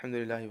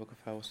Alhamdulillahi wa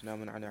kafa wa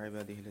salamun ala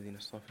ibadihi alladhina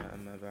istafa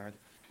amma ba'd.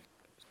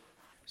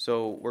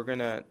 So we're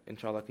gonna,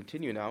 inshallah,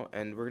 continue now,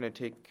 and we're gonna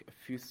take a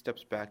few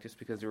steps back just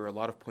because there were a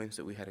lot of points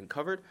that we hadn't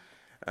covered.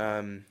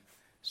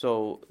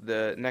 So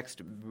the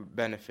next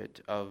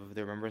benefit of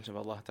the remembrance of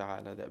Allah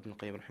Ta'ala that Ibn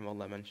Qayyim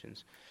rahimahullah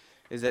mentions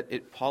is that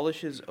it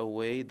polishes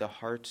away the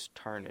heart's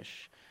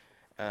tarnish.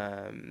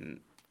 For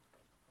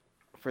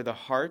the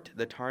heart,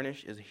 the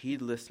tarnish is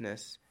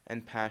heedlessness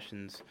and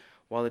passions,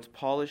 while its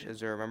polish is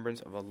the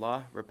remembrance of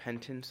Allah,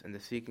 repentance, and the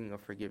seeking of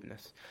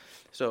forgiveness.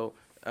 So,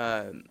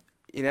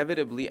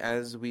 inevitably,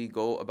 as we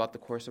go about the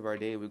course of our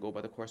day, we go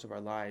about the course of our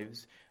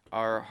lives,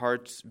 our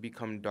hearts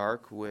become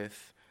dark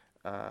with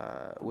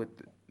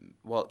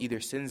either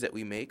sins that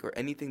we make or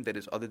anything that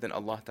is other than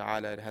Allah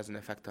Ta'ala that has an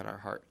effect on our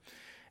heart.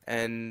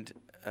 And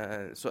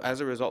so as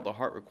a result, the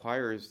heart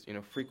requires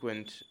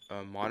frequent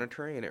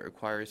monitoring, and it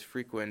requires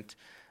frequent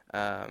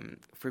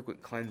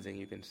cleansing,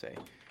 you can say.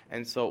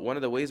 And so one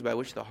of the ways by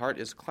which the heart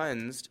is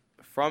cleansed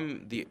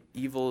from the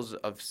evils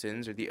of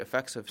sins or the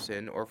effects of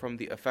sin or from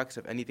the effects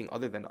of anything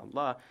other than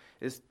Allah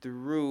is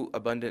through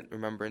abundant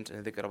remembrance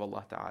and dhikr of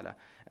Allah Ta'ala.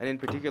 And in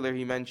particular,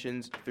 he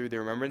mentions through the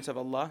remembrance of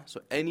Allah. So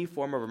any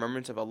form of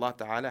remembrance of Allah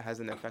Ta'ala has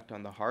an effect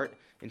on the heart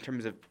in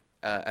terms of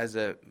as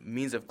a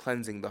means of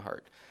cleansing the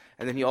heart.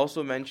 And then he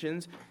also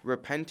mentions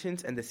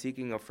repentance and the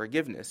seeking of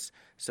forgiveness.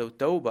 So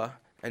tawbah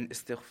and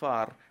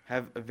istighfar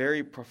have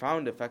very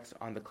profound effects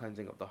on the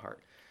cleansing of the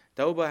heart.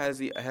 Tawbah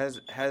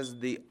has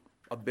the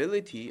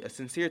ability, a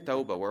sincere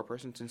tawbah, where a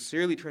person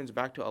sincerely turns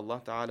back to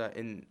Allah Ta'ala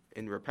in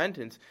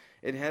repentance.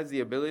 It has the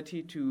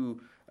ability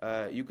to,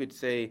 you could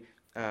say,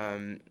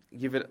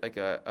 give it like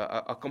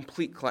a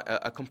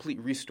complete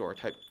restore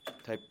type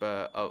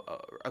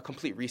a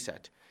complete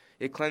reset.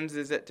 It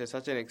cleanses it to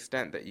such an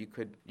extent that you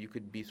could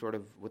be sort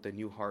of with a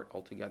new heart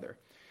altogether.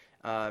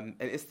 And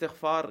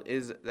istighfar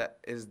is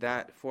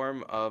that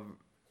form of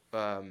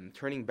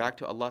turning back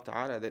to Allah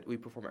Ta'ala that we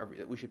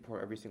should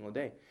perform every single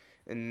day.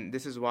 And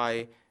this is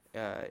why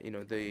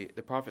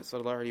the Prophet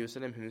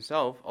ﷺ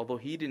himself, although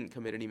he didn't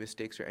commit any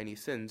mistakes or any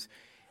sins,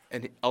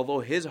 and although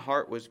his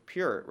heart was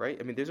pure, right?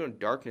 I mean, there's no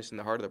darkness in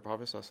the heart of the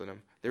Prophet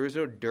ﷺ. There was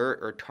no dirt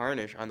or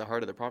tarnish on the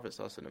heart of the Prophet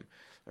ﷺ,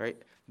 right?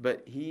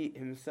 But he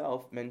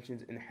himself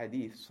mentions in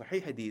hadith,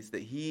 Sahih hadith,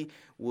 that he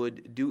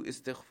would do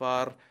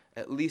istighfar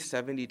at least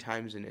 70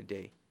 times in a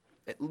day.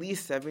 At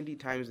least 70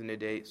 times in a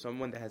day,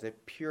 someone that has a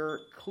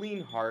pure,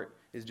 clean heart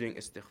is doing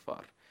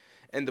istighfar.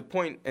 And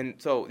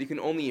so you can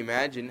only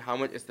imagine how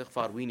much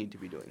istighfar we need to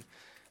be doing.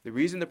 The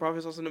reason the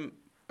Prophet ﷺ,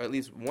 or at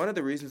least one of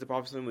the reasons the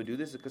Prophet ﷺ would do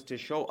this is because to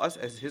show us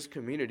as his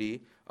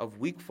community of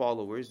weak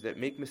followers that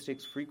make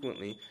mistakes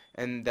frequently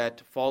and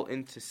that fall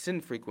into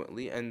sin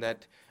frequently and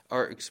that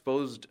are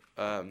exposed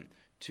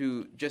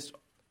to just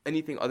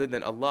anything other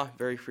than Allah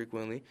very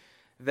frequently,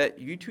 that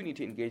you too need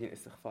to engage in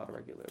istighfar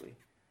regularly.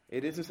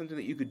 It isn't something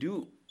that you could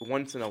do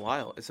once in a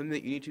while. It's something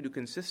that you need to do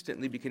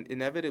consistently because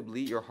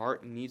inevitably your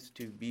heart needs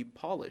to be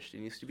polished.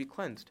 It needs to be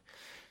cleansed.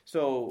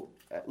 So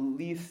at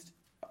least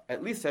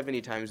 70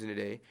 times in a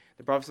day.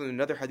 The Prophet in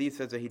another hadith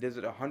says that he does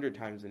it 100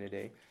 times in a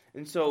day.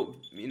 And so,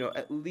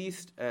 at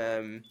least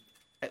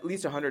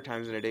 100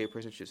 times in a day a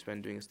person should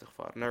spend doing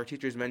istighfar. And our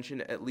teachers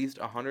mentioned at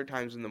least 100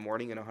 times in the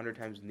morning and 100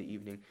 times in the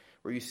evening,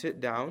 where you sit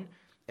down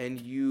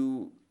and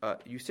you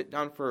sit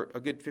down for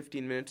a good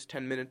 15 minutes,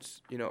 10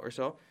 minutes, or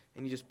so,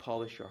 and you just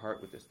polish your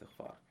heart with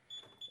istighfar.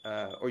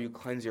 Or you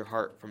cleanse your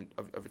heart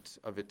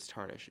of its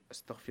tarnish.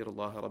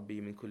 Astaghfirullah Rabbi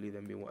min kulli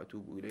dhanbi wa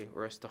atubu ilayh,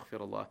 or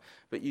astaghfirullah.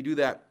 But you do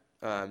that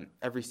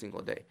every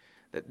single day.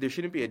 That there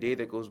shouldn't be a day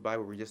that goes by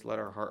where we just let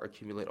our heart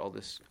accumulate all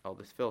this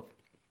filth.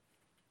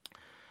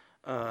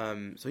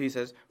 So he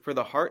says, for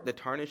the heart, the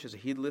tarnish is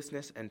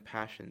heedlessness and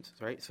passions,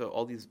 right? So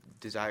all these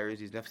desires,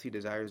 these nafsi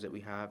desires that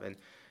we have,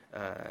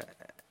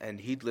 and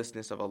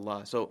heedlessness of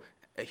Allah. So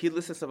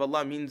heedlessness of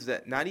Allah means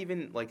that not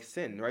even like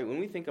sin, right? When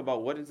we think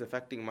about what is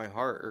affecting my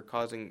heart or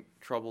causing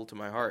trouble to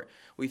my heart,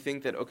 we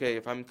think that, okay,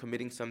 if I'm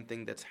committing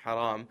something that's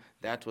haram,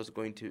 that's what's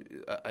going to,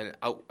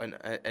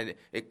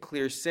 a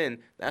clear sin,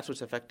 that's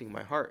what's affecting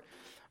my heart.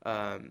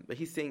 But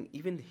he's saying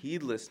even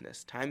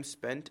heedlessness, time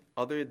spent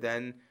other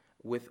than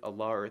with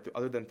Allah or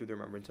other than through the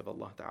remembrance of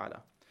Allah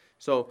Ta'ala.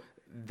 So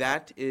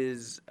that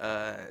is,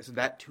 so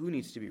that too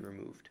needs to be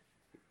removed.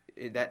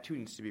 That too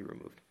needs to be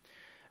removed.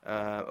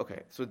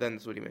 Okay, so then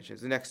that's what he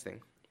mentions. The next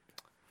thing.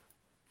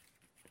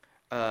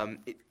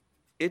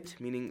 It,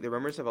 meaning the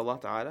remembrance of Allah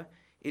Ta'ala,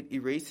 it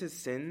erases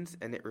sins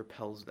and it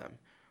repels them.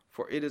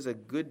 For it is a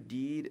good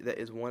deed that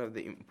is one of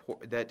the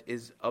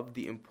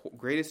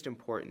greatest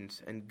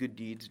importance, and good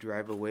deeds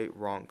drive away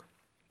wrong.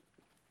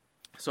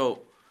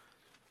 So,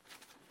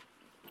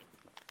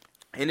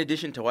 in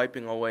addition to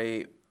wiping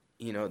away,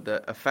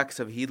 the effects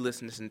of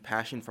heedlessness and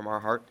passion from our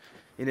heart,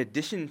 in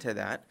addition to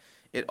that,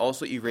 it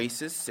also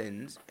erases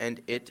sins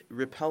and it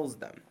repels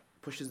them,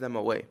 pushes them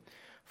away.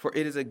 For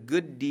it is a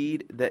good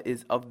deed that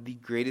is of the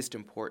greatest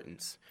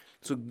importance.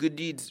 So good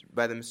deeds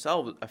by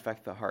themselves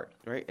affect the heart,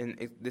 right?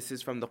 And this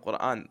is from the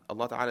Quran.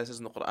 Allah Ta'ala says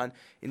in the Quran,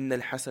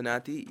 إِنَّ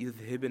الْحَسَنَاتِ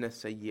يُذْهِبْنَ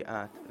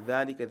السَّيِّئَاتِ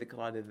ذَلِكَ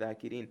ذِكْرَى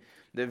لِلذَّاكِرِينَ.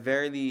 That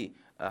verily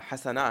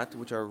hasanat,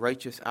 which are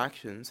righteous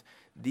actions,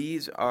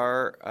 these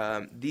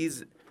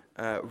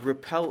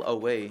repel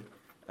away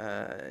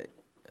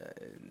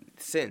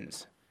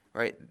sins,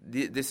 right?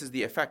 This is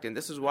the effect, and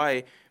this is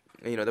why,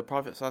 the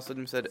Prophet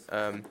ﷺ said,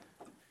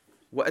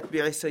 وَأَتْبِعِ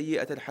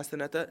السَّيِّئَةَ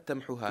الْحَسَنَةَ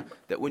تَمْحُهَا,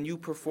 that when you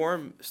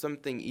perform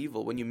something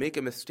evil, when you make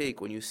a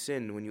mistake, when you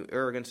sin, when you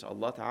err against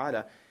Allah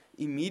Ta'ala,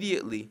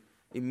 immediately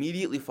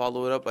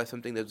follow it up by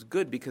something that's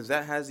good, because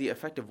that has the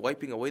effect of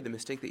wiping away the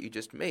mistake that you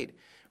just made,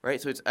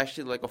 right? So it's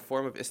actually like a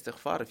form of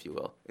istighfar, if you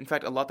will. In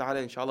fact, Allah Ta'ala,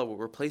 inshallah, will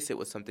replace it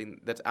with something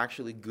that's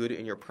actually good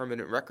in your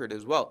permanent record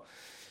as well.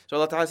 So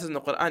Allah Ta'ala says in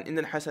the Quran, إِنَّ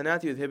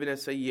الْحَسَنَاتِ يُذْهِبْنَ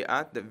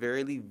السَّيِّئَاتِ, that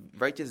verily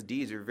righteous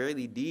deeds, or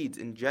verily deeds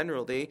in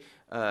general, they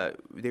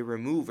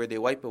remove or they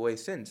wipe away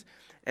sins.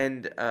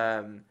 And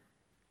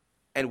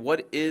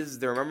what is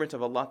the remembrance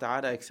of Allah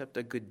Ta'ala except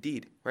a good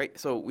deed, right?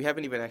 So we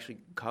haven't even actually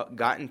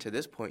gotten to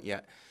this point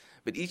yet.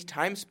 But each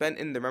time spent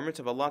in the remembrance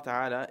of Allah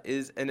Ta'ala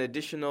is an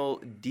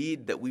additional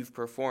deed that we've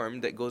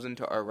performed that goes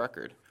into our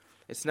record.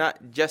 It's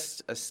not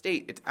just a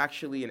state, it's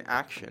actually an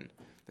action.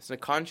 It's a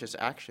conscious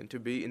action to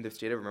be in the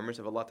state of remembrance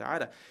of Allah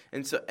Ta'ala.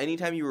 And so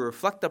anytime you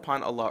reflect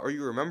upon Allah, or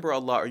you remember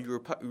Allah, or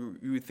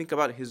you think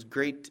about His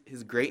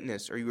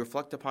greatness, or you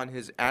reflect upon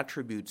His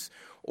attributes,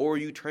 or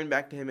you turn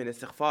back to Him in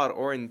istighfar,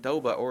 or in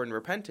tawbah, or in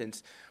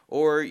repentance,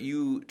 or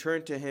you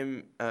turn to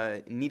Him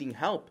needing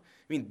help,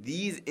 I mean,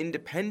 these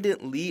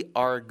independently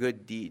are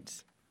good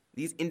deeds.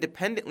 These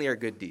independently are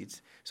good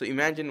deeds. So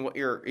imagine what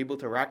you're able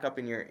to rack up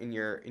in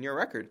your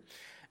record.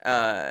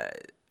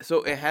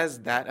 So it has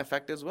that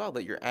effect as well,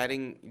 that you're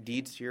adding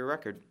deeds to your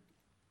record.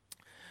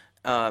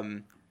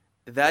 ذَلِكَ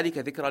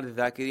ذِكْرَى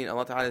لِلذَّاكِرِينَ,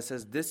 Allah Ta'ala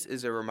says this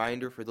is a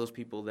reminder for those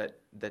people that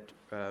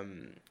for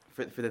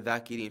the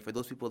dhakirin, for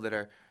those people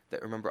that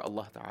remember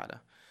Allah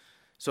Ta'ala.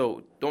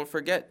 So don't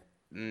forget,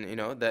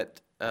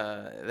 that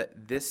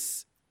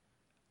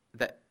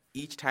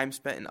each time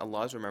spent in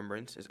Allah's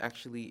remembrance is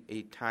actually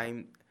a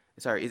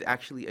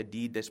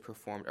deed that's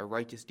performed, a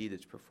righteous deed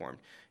that's performed.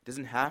 It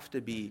doesn't have to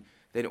be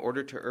that in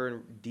order to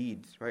earn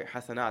deeds, right,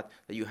 hasanat,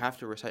 that you have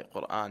to recite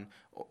Quran,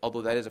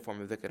 although that is a form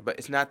of dhikr. But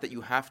it's not that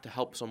you have to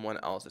help someone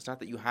else. It's not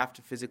that you have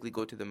to physically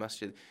go to the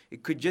masjid.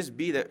 It could just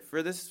be that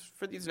for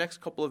these next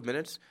couple of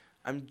minutes,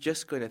 I'm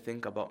just going to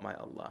think about my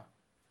Allah.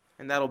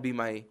 And that'll be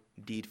my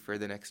deed for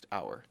the next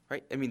hour,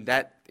 right? I mean,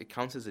 it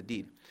counts as a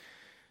deed.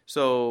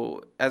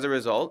 So as a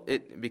result,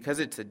 because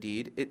it's a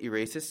deed, it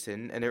erases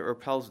sin and it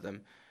repels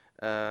them.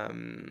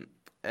 And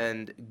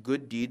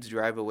good deeds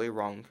drive away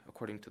wrong,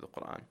 according to the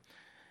Quran.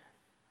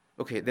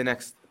 Okay, the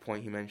next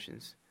point he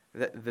mentions,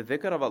 that the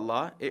dhikr of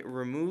Allah, it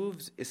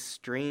removes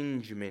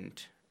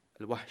estrangement,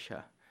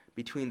 al-wahsha,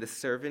 between the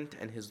servant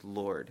and his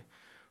Lord.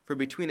 For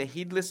between a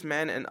heedless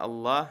man and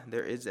Allah,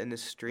 there is an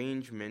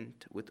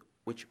estrangement with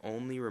which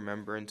only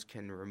remembrance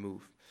can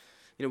remove.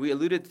 We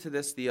alluded to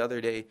this the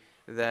other day,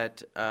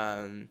 that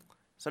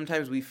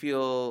sometimes we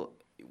feel,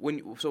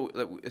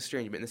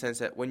 estrangement in the sense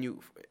that when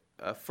you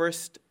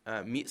first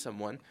meet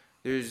someone,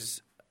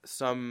 there's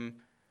some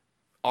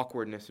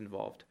awkwardness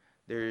involved.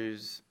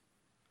 It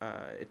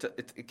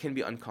can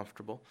be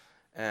uncomfortable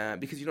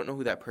because you don't know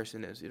who that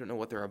person is. You don't know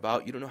what they're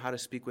about. You don't know how to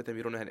speak with them.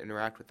 You don't know how to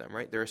interact with them,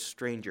 right? They're a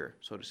stranger,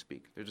 so to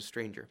speak. There's a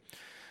stranger.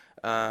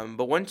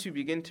 But once you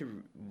begin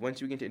to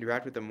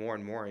interact with them more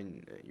and more,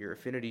 and your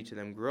affinity to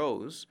them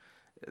grows,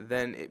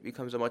 then it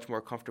becomes a much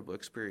more comfortable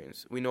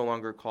experience. We no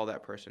longer call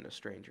that person a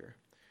stranger,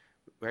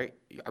 right?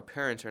 Our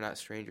parents are not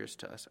strangers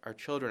to us. Our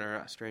children are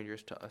not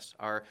strangers to us.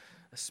 Our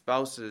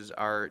spouses,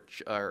 our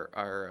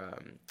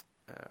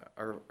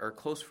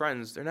close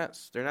friends, they're not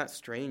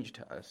strange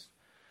to us.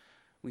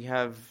 We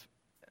have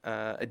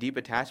a deep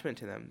attachment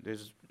to them.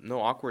 There's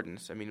no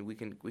awkwardness. I mean, we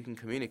can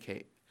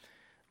communicate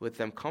with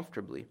them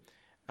comfortably,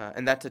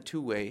 and that's a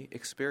two-way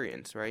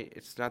experience, right?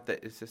 It's not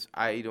that it's just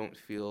I don't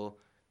feel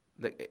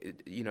that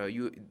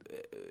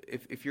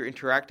if you're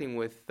interacting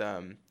with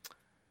a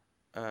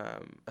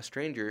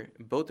stranger,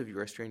 both of you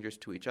are strangers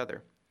to each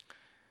other.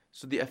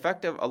 So the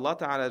effect of Allah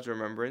Ta'ala's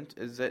remembrance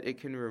is that it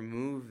can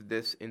remove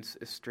this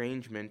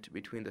estrangement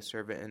between the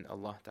servant and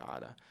Allah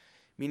Ta'ala.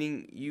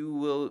 Meaning you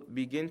will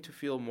begin to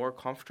feel more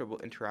comfortable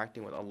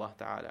interacting with Allah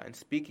Ta'ala and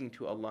speaking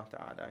to Allah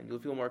Ta'ala. And you'll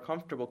feel more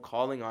comfortable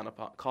calling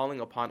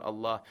upon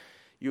Allah.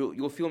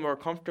 You'll feel more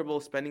comfortable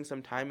spending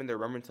some time in the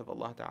remembrance of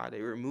Allah Ta'ala.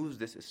 It removes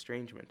this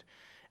estrangement.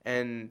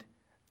 And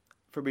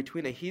for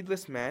between a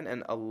heedless man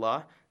and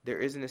Allah, there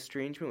is an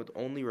estrangement which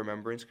only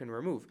remembrance can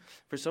remove.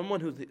 For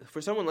someone,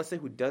 let's say,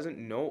 who doesn't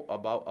know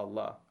about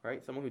Allah,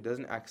 right? Someone who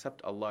doesn't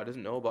accept Allah,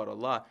 doesn't know about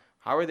Allah,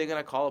 how are they going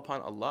to call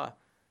upon Allah,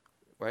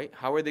 right?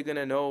 How are they going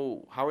to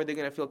know? How are they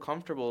going to feel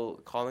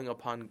comfortable calling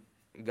upon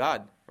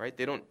God, right?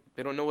 They don't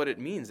know what it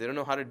means. They don't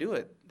know how to do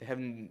it.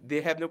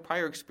 They have no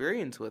prior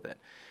experience with it.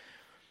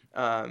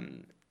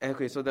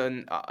 Okay, so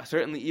then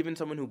certainly even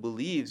someone who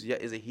believes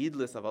yet is a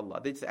heedless of Allah,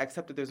 they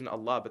accept that there's an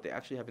Allah, but they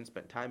actually haven't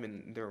spent time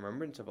in the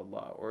remembrance of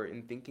Allah or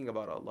in thinking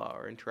about Allah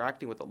or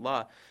interacting with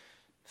Allah.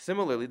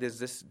 Similarly, there's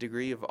this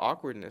degree of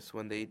awkwardness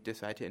when they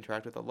decide to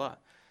interact with Allah.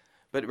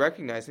 But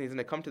recognizing, he's going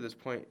to come to this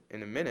point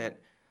in a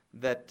minute,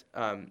 that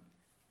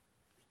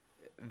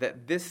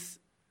that this,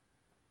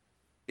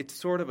 it's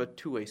sort of a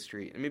two-way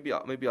street, and maybe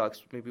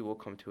we'll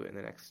come to it in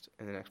the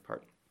next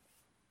part.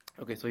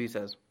 Okay, so he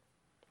says,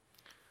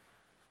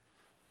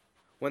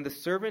 when the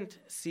servant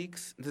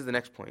seeks, this is the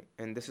next point,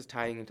 and this is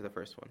tying into the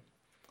first one.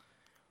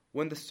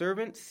 When the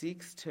servant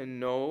seeks to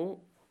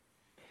know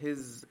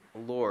his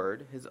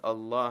Lord, his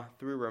Allah,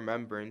 through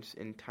remembrance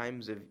in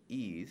times of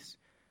ease,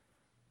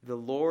 the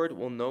Lord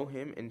will know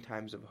him in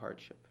times of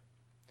hardship.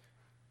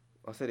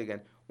 I'll say it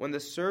again. When the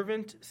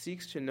servant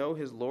seeks to know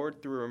his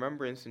Lord through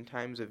remembrance in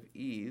times of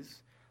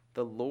ease,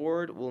 the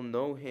Lord will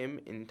know him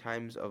in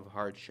times of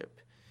hardship.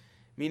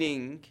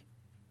 Meaning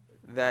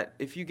that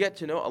if you get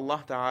to know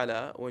Allah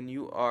Ta'ala when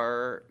you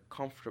are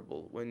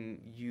comfortable,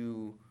 when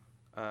you,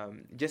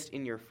 just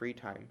in your free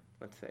time,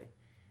 let's say,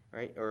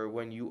 right? Or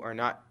when you are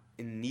not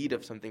in need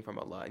of something from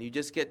Allah, and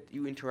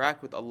you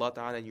interact with Allah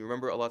Ta'ala and you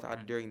remember Allah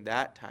Ta'ala during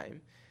that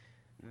time,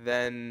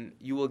 then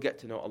you will get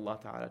to know Allah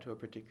Ta'ala to a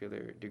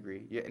particular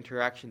degree. Your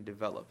interaction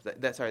develops.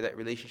 That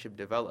relationship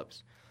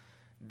develops.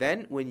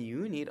 Then when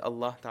you need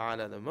Allah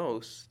Ta'ala the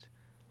most,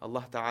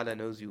 Allah Ta'ala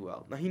knows you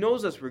well. Now He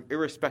knows us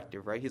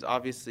irrespective, right? He's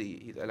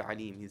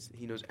Al-Alim.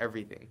 He knows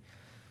everything.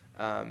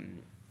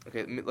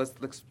 Okay,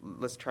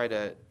 let's try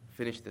to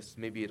finish this.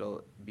 Maybe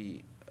it'll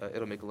make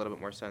a little bit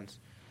more sense.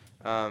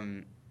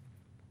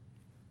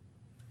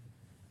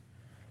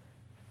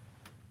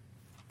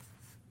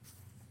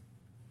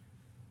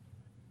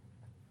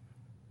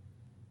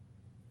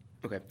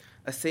 Okay.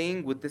 A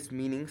saying with this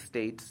meaning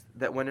states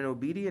that when an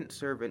obedient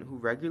servant who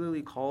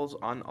regularly calls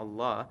on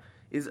Allah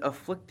is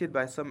afflicted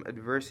by some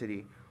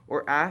adversity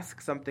or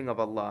asks something of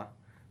Allah,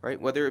 right?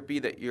 Whether it be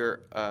that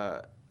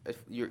if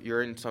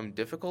you're in some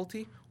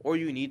difficulty or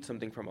you need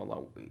something from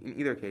Allah. In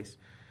either case,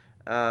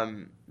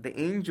 the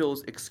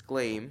angels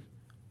exclaim,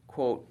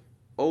 quote,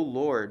 "O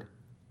Lord,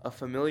 a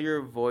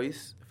familiar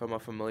voice from a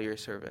familiar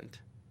servant,"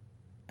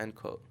 end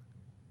quote.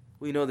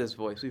 We know this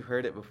voice. We've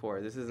heard it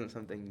before. This isn't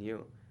something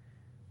new.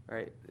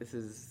 Right, this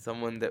is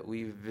someone that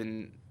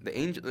the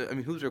angel. I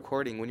mean, who's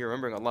recording when you're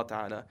remembering Allah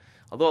Ta'ala?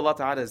 Although Allah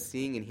Ta'ala is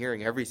seeing and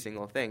hearing every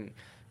single thing,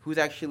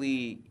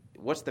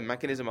 what's the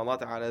mechanism Allah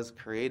Ta'ala has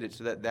created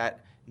so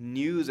that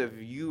news of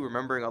you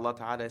remembering Allah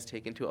Ta'ala is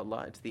taken to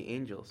Allah? It's the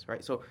angels,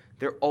 right? So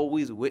they're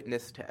always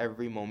witness to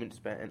every moment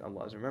spent in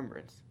Allah's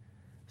remembrance.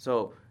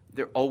 So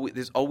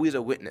there's always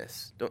a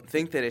witness. Don't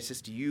think that it's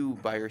just you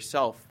by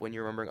yourself when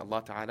you're remembering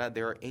Allah Ta'ala.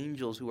 There are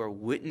angels who are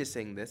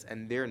witnessing this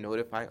and they're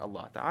notifying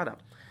Allah Ta'ala.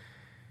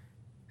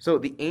 So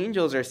the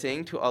angels are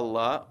saying to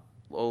Allah,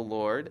 "O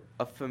Lord,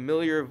 a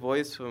familiar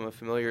voice from a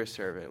familiar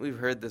servant." We've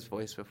heard this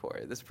voice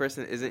before. This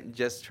person isn't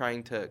just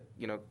trying to,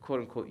 quote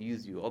unquote,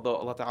 use you. Although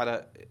Allah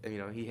Ta'ala,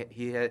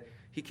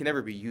 he can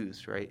never be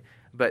used, right?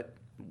 But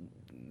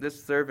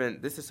this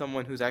servant, this is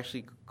someone who's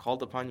actually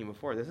called upon you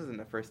before. This isn't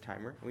a first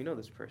timer. We know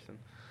this person.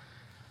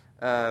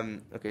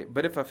 Okay,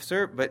 but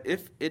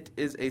if it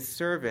is a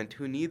servant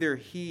who neither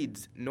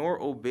heeds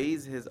nor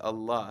obeys his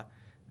Allah,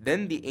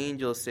 then the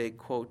angels say,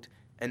 quote,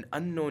 "An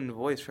unknown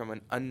voice from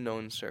an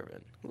unknown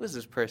servant." Who is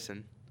this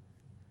person?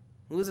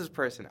 Who is this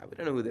person? We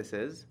don't know who this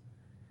is.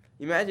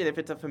 Imagine if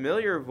it's a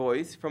familiar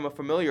voice from a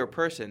familiar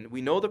person.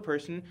 We know the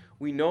person.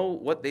 We know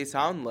what they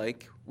sound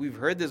like. We've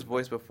heard this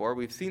voice before.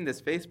 We've seen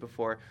this face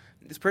before.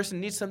 This person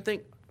needs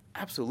something?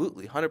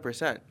 Absolutely,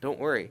 100%. Don't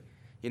worry.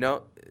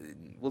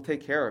 We'll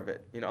take care of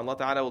it. Allah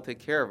Ta'ala will take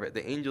care of it.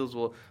 The angels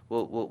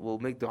will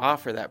make dua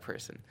for that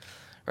person.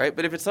 Right?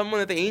 But if it's someone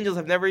that the angels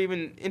have never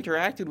even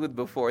interacted with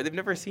before, they've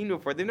never seen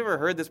before, they've never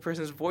heard this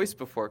person's voice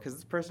before, because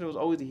this person was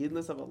always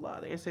heedless of Allah,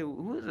 they're going to say,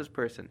 who is this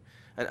person?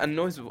 An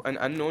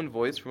unknown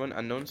voice from an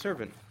unknown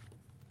servant.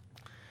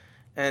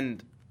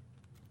 And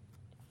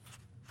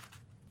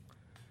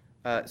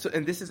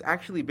and this is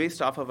actually based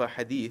off of a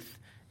hadith.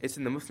 It's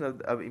in the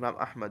Musnad of Imam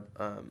Ahmad,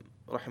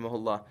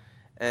 rahimahullah.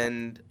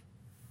 And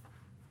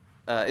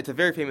it's a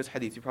very famous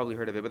hadith. You probably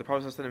heard of it. But the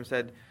Prophet ﷺ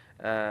said,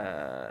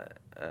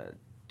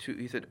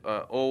 he said,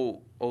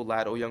 "O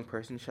lad, O young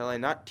person, shall I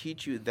not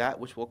teach you that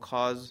which will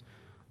cause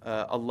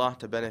Allah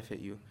to benefit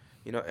you?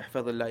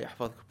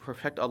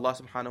 Protect Allah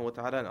subhanahu wa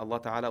ta'ala, and Allah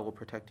ta'ala will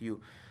protect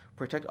you.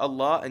 Protect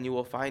Allah, and you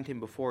will find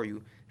Him before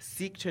you.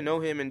 Seek to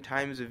know Him in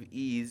times of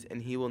ease,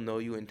 and He will know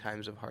you in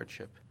times of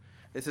hardship."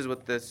 This is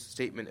what this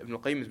statement Ibn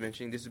Qayyim is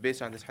mentioning. This is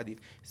based on this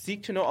hadith.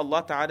 Seek to know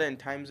Allah Ta'ala in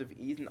times of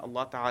ease, and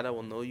Allah Ta'ala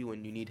will know you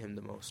when you need Him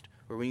the most,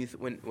 or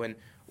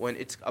when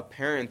it's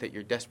apparent that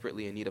you're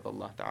desperately in need of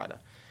Allah Ta'ala.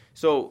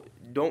 So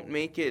don't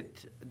make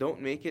it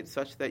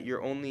such that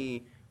you're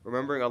only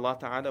remembering Allah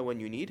Ta'ala when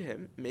you need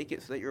Him. Make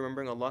it so that you're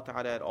remembering Allah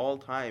Ta'ala at all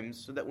times,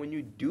 so that when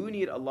you do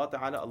need Allah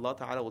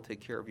Ta'ala will take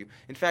care of you.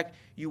 In fact,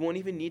 you won't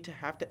even need to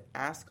have to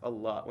ask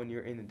Allah when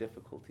you're in a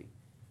difficulty,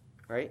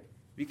 right?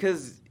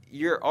 Because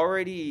you're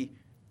already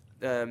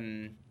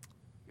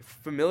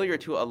familiar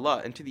to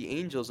Allah and to the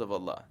angels of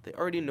Allah. They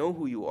already know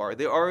who you are.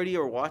 They already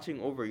are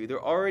watching over you.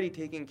 They're already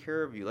taking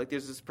care of you. Like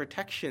there's this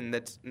protection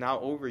that's now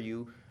over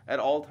you at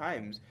all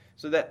times.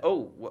 So that,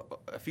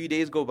 a few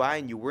days go by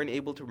and you weren't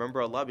able to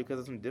remember Allah because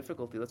of some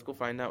difficulty. Let's go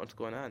find out what's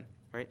going on,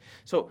 right?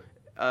 So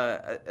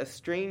a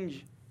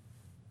strange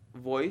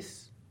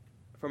voice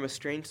from a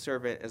strange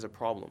servant as a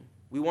problem.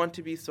 We want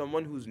to be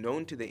someone who's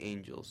known to the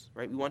angels,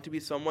 right? We want to be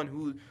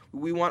someone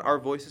we want our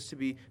voices to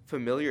be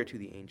familiar to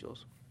the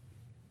angels.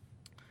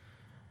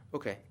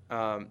 Okay,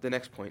 the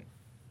next point.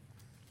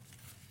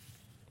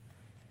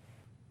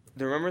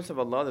 The remembrance of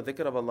Allah, the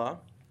dhikr of Allah,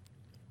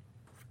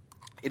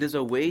 it is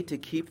a way to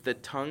keep the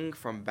tongue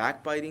from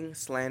backbiting,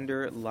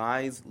 slander,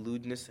 lies,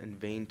 lewdness, and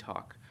vain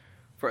talk.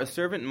 For a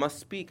servant must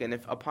speak, and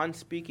if upon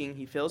speaking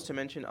he fails to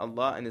mention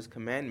Allah and His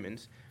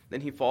commandments,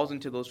 then he falls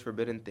into those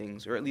forbidden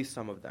things, or at least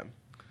some of them.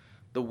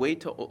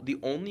 The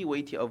only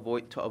way to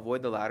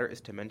avoid the latter is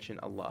to mention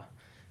Allah.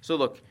 So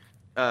look,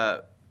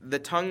 the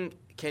tongue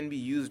can be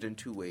used in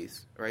two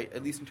ways, right?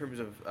 At least in terms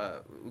of,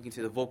 we can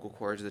say the vocal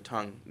cords, the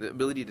tongue. The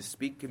ability to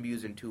speak can be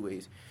used in two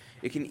ways.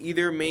 It can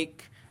either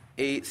make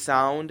a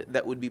sound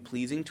that would be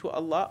pleasing to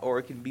Allah, or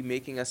it can be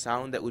making a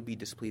sound that would be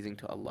displeasing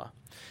to Allah.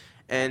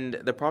 And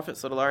the Prophet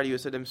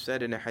ﷺ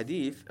said in a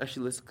hadith,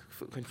 actually let's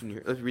continue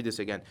here. Let's read this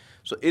again.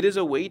 So it is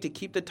a way to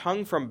keep the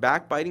tongue from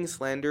backbiting,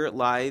 slander,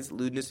 lies,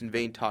 lewdness, and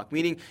vain talk.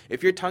 Meaning,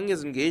 if your tongue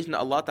is engaged in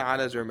Allah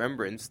Ta'ala's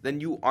remembrance,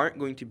 then you aren't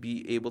going to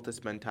be able to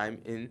spend time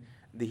in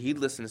the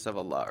heedlessness of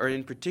Allah, or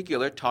in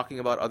particular, talking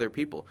about other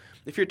people.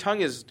 If your tongue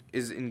is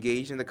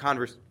engaged in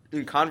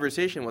in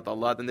conversation with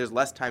Allah, then there's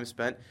less time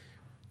spent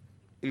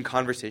in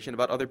conversation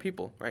about other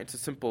people, right? It's a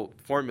simple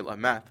formula,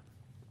 math.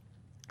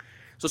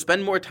 So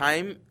spend more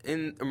time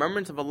in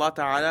remembrance of Allah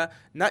Ta'ala,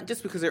 not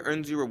just because it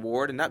earns you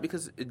reward, and not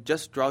because it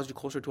just draws you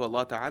closer to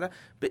Allah Ta'ala,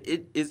 but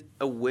it is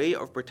a way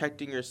of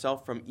protecting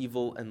yourself from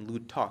evil and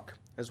lewd talk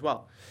as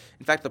well.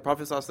 In fact, the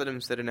Prophet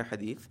ﷺ said in a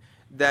hadith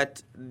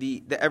that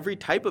the every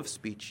type of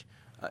speech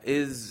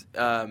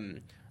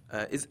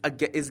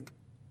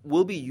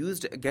will be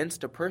used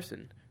against a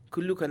person.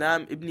 Kullu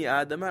kalam ibni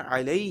Adama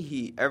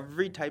alayhi.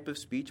 Every type of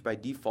speech by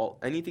default,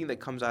 anything that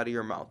comes out of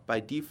your mouth, by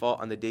default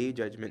on the Day of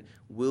Judgment,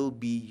 will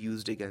be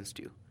used against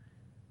you.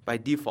 By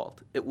default,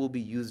 it will be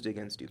used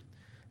against you.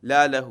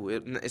 La lahu.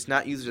 It's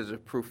not used as a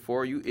proof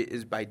for you. It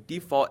is by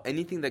default,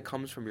 anything that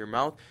comes from your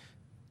mouth,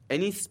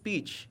 any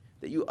speech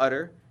that you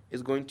utter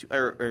is going to,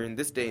 or in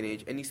this day and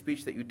age, any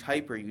speech that you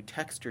type or you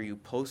text or you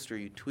post or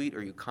you tweet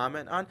or you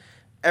comment on,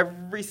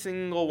 every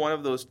single one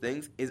of those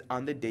things is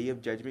on the Day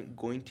of Judgment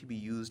going to be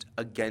used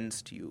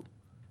against you.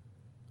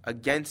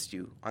 Against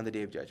you on the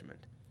Day of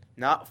Judgment.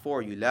 Not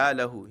for you. La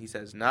lahu. He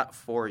says, not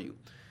for you.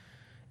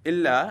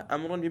 Illa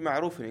amrun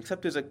bima'rufin.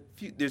 Except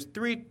there's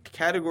three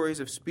categories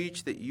of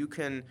speech that you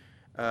can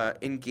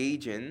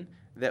engage in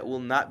that will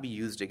not be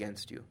used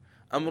against you.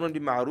 Amrun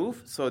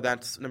bima'ruf. So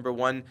that's number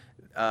one,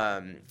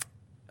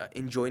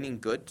 enjoining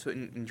good. So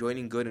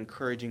enjoining good,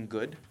 encouraging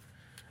good.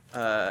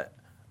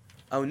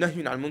 أو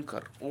نهي عن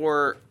المنكر,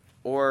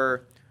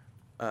 or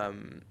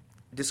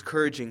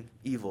discouraging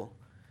evil.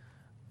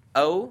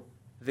 أو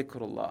ذكر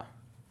الله,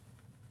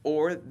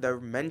 or the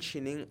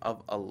mentioning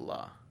of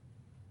Allah.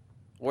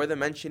 Or the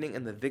mentioning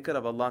and the dhikr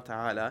of Allah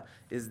Ta'ala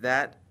is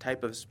that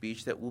type of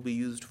speech that will be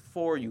used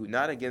for you,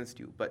 not against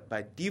you. But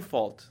by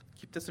default,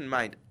 keep this in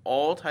mind,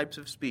 all types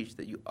of speech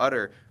that you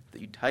utter,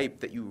 that you type,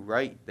 that you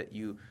write, that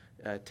you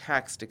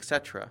text,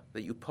 etc.,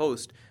 that you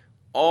post,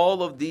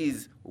 all of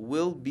these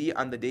will be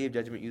on the Day of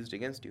Judgment used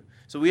against you.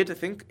 So we have to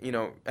think,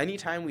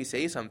 anytime we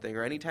say something,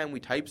 or anytime we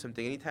type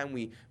something, anytime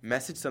we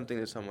message something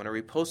to someone, or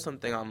we post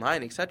something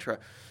online, etc.,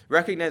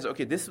 recognize,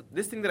 okay, this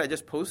thing that I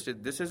just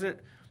posted, this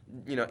isn't,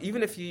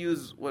 even if you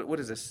use, what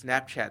is a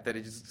Snapchat that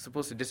is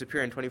supposed to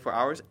disappear in 24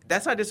 hours,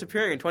 that's not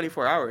disappearing in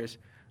 24 hours.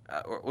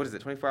 Or what is it,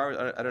 24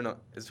 hours? I don't know.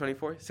 Is it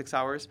 24? 6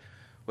 hours?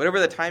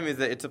 Whatever the time is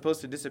that it's supposed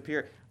to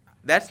disappear,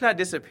 that's not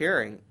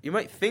disappearing. You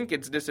might think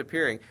it's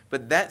disappearing,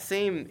 but that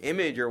same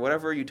image or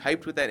whatever you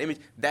typed with that image,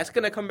 that's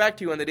going to come back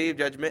to you on the Day of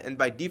Judgment, and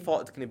by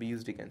default, it's going to be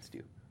used against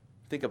you.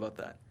 Think about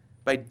that.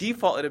 By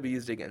default, it'll be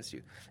used against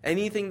you.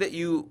 Anything that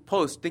you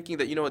post thinking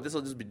that, this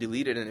will just be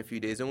deleted in a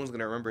few days, no one's going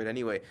to remember it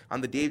anyway,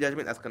 on the Day of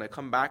Judgment, that's going to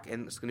come back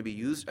and it's going to be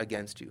used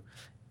against you.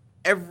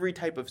 Every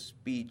type of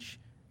speech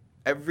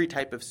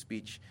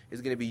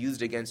is going to be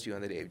used against you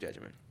on the Day of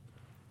Judgment.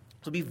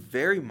 So be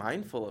very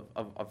mindful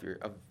of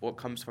what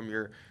comes from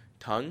your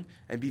tongue,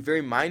 and be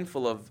very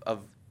mindful of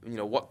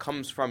what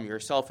comes from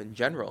yourself in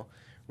general.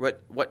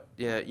 What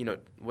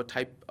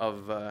type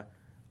of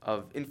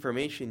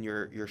information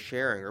you're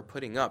sharing or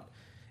putting up.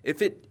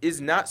 If it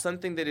is not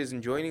something that is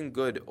enjoining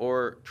good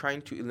or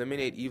trying to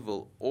eliminate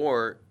evil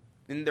or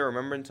in the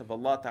remembrance of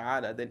Allah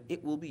Ta'ala, then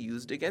it will be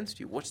used against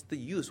you. What's the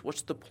use?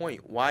 What's the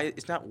point? Why?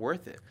 It's not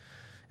worth it.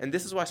 And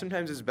this is why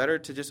sometimes it's better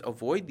to just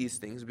avoid these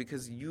things,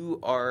 because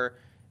you are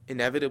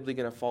inevitably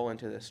going to fall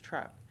into this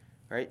trap,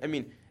 right? I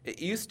mean,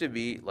 it used to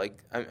be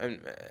like,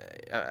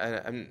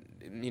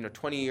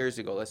 20 years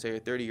ago, let's say, or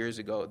 30 years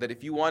ago, that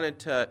if you wanted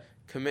to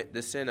commit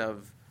the sin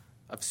of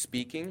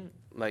speaking,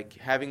 like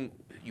having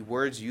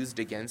words used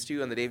against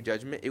you on the Day of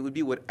Judgment, it would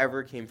be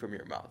whatever came from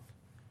your mouth.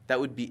 That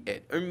would be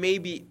it. Or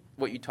maybe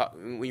what you talk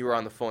when you were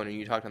on the phone and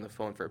you talked on the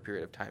phone for a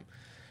period of time.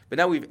 But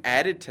now we've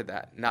added to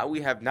that. Now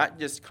we have not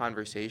just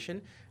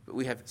conversation, but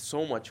we have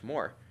so much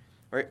more.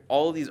 right?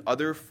 All these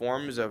other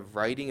forms of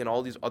writing and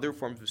all these other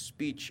forms of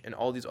speech and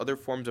all these other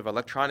forms of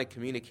electronic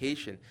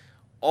communication,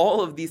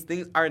 all of these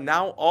things are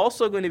now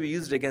also going to be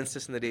used against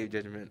us in the Day of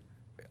Judgment.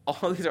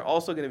 All these are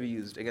also going to be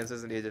used against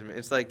us in the Day of Judgment.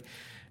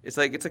 It's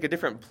like a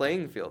different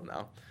playing field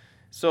now.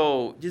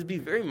 So just be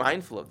very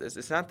mindful of this.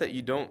 It's not that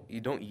you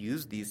don't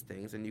use these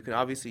things, and you can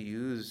obviously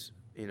use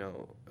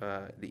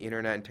the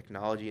internet and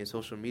technology and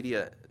social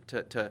media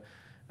to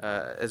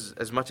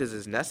as much as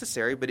is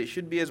necessary, but it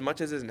should be as much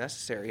as is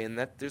necessary, and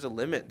that there's a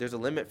limit. There's a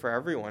limit for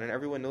everyone, and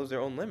everyone knows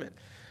their own limit.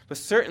 But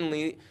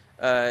certainly,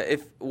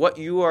 if what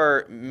you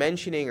are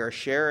mentioning or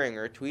sharing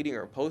or tweeting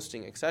or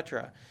posting,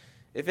 etc.,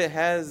 if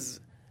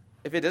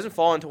it doesn't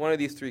fall into one of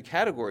these three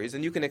categories,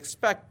 then you can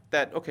expect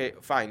that, okay,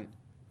 fine.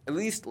 At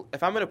least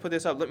if I'm going to put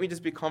this up, let me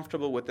just be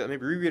comfortable with it.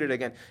 Maybe reread it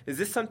again. Is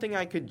this something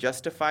I could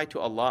justify to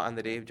Allah on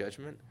the Day of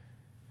Judgment?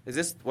 Is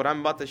this what I'm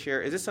about to share?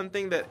 Is this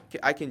something that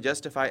I can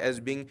justify as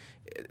being?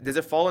 Does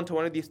it fall into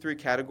one of these three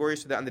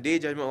categories so that on the Day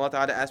of Judgment, Allah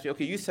Ta'ala asks me,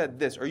 okay, you said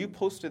this or you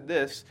posted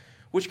this.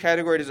 Which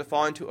category does it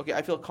fall into? Okay,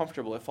 I feel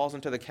comfortable. It falls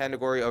into the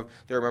category of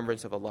the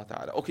remembrance of Allah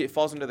Ta'ala. Okay, it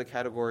falls into the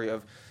category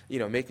of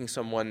making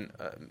someone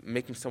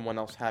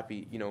else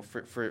happy,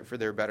 for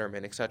their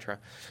betterment, etc.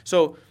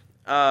 So,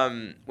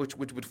 which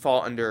would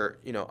fall under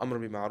Amr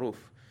bil Ma'ruf.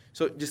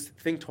 So just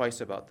think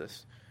twice about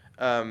this.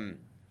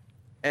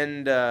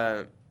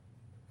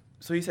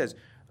 So he says,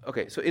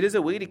 okay, so it is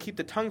a way to keep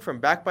the tongue from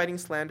backbiting,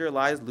 slander,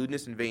 lies,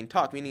 lewdness, and vain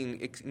talk.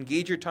 Meaning,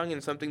 engage your tongue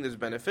in something that's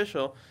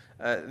beneficial.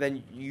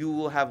 Then you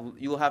will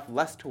have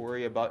less to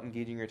worry about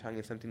engaging your tongue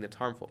in something that's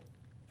harmful.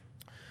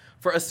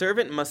 For a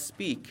servant must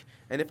speak,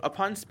 and if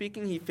upon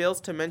speaking he fails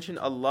to mention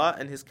Allah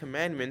and His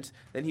commandments,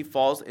 then he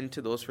falls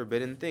into those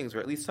forbidden things, or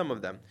at least some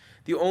of them.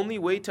 The only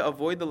way to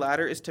avoid the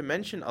latter is to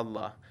mention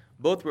Allah.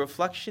 Both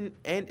reflection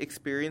and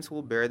experience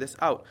will bear this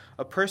out.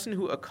 A person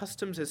who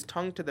accustoms his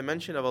tongue to the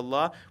mention of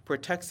Allah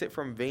protects it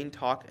from vain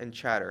talk and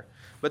chatter.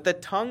 But the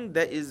tongue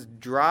that is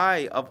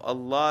dry of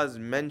Allah's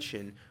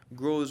mention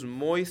grows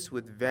moist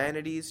with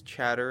vanities,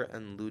 chatter,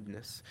 and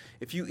lewdness.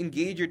 If you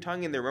engage your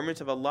tongue in the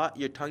remembrance of Allah,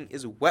 your tongue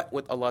is wet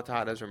with Allah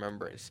Ta'ala's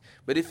remembrance.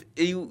 But if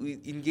you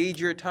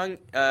engage your tongue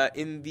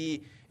in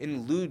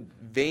lewd,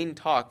 vain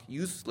talk,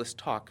 useless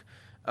talk,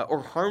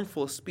 or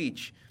harmful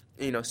speech,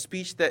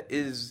 speech that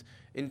is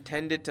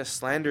intended to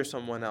slander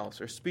someone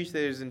else, or speech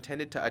that is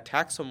intended to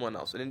attack someone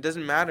else, and it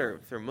doesn't matter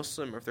if they're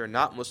Muslim or if they're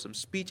not Muslim,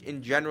 speech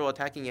in general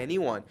attacking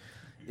anyone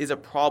is a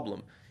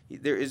problem.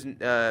 There is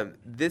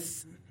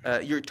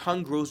your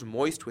tongue grows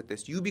moist with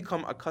this. You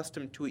become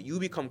accustomed to it. You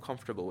become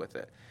comfortable with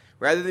it.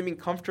 Rather than being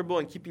comfortable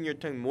and keeping your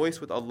tongue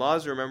moist with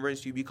Allah's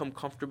remembrance, you become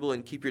comfortable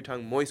and keep your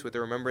tongue moist with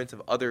the remembrance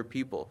of other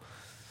people,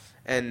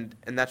 and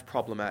that's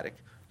problematic.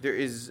 There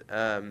is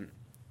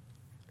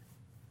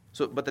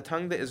but the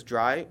tongue that is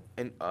dry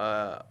and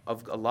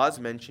of Allah's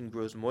mention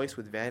grows moist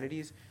with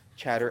vanities,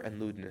 chatter, and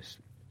lewdness.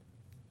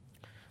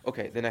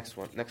 Okay, the next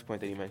point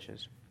that he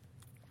mentions.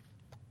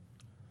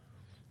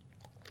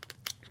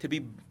 To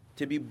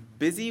be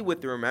busy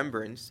with the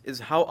remembrance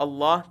is how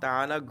Allah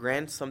Ta'ala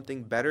grants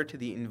something better to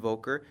the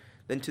invoker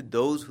than to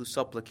those who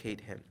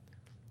supplicate Him.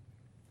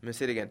 I'm going to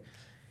say it again.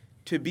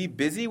 To be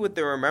busy with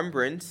the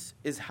remembrance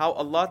is how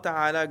Allah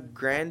Ta'ala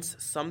grants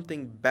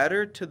something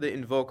better to the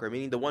invoker,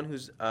 meaning the one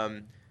who's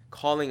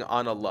calling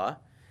on Allah,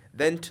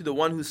 than to the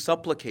one who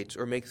supplicates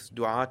or makes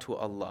dua to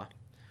Allah.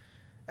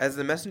 As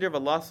the Messenger of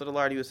Allah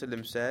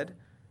ﷺ said,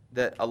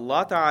 that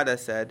Allah Ta'ala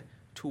said,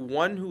 to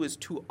one who is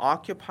too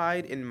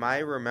occupied in my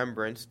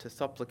remembrance to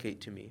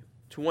supplicate to me,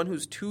 to one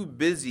who's too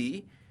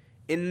busy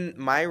in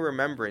my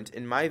remembrance,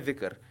 in my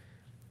dhikr,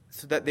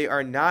 so that they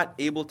are not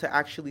able to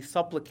actually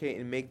supplicate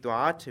and make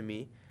dua to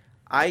me,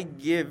 I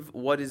give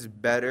what is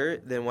better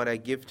than what I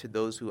give to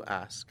those who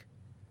ask.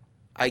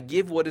 I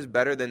give what is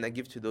better than I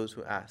give to those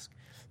who ask.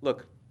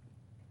 Look,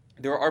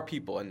 there are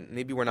people, and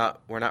maybe we're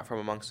not from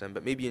amongst them,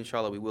 but maybe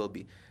inshallah we will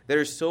be, that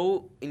are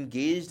so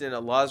engaged in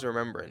Allah's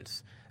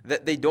remembrance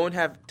that they don't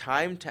have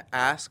time to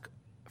ask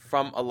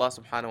from Allah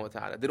subhanahu wa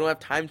ta'ala. They don't have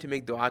time to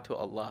make dua to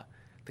Allah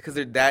because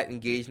they're that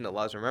engaged in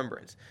Allah's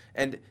remembrance.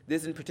 And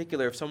this in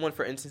particular, if someone,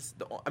 for instance,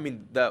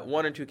 the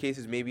one or two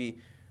cases, maybe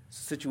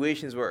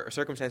situations or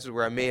circumstances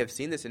where I may have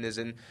seen this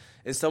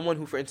is someone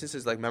who, for instance,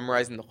 is like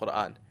memorizing the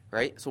Quran,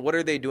 right? So what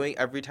are they doing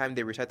every time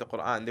they recite the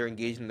Quran? They're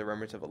engaged in the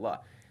remembrance of Allah.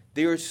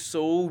 They are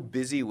so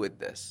busy with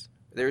this.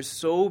 They're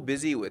so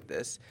busy with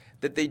this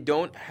that they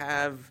don't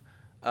have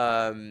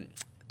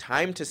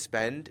time to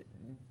spend,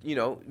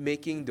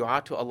 making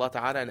dua to Allah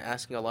Ta'ala and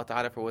asking Allah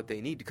Ta'ala for what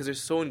they need because they're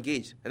so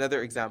engaged.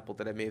 Another example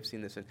that I may have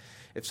seen this in,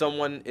 if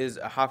someone is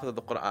a hafiz of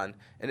the Quran,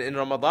 and in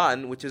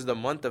Ramadan, which is the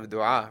month of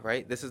dua,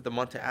 right? This is the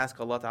month to ask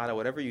Allah Ta'ala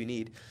whatever you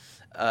need.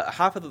 A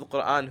hafiz of the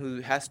Quran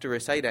who has to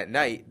recite at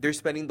night, they're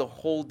spending the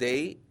whole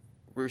day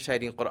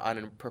reciting Quran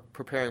and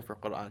preparing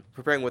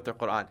with the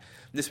Quran.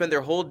 They spend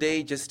their whole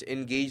day just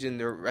engaged in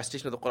the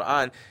recitation of the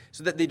Quran,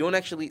 so that they don't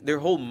actually, their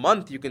whole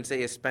month, you can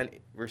say, is spent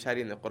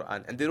reciting the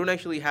Quran, and they don't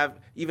actually have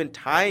even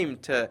time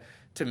to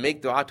to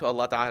make dua to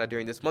Allah Ta'ala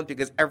during this month,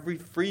 because every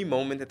free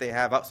moment that they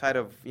have outside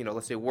of,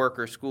 let's say work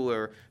or school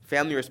or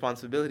family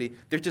responsibility,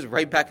 they're just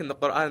right back in the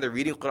Quran. They're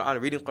reading Quran,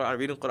 reading Quran,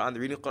 reading Quran,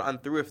 they're reading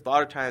Quran through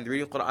iftar time, they're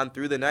reading Quran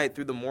through the night,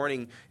 through the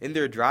morning, in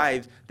their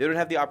drives. They don't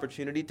have the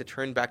opportunity to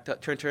turn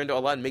to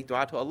Allah and make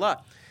dua to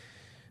Allah.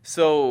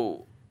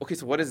 So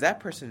what is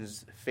that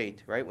person's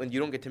fate, right? When you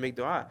don't get to make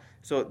dua.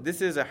 So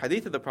this is a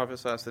hadith of the Prophet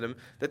ﷺ,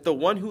 that the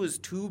one who is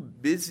too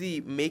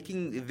busy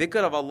making dhikr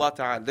of Allah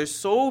Ta'ala, they're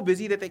so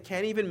busy that they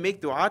can't even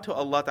make dua to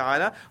Allah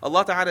Ta'ala.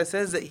 Allah Ta'ala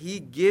says that He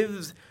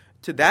gives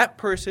to that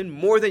person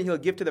more than He'll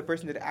give to the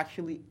person that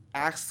actually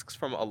asks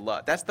from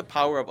Allah. That's the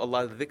power of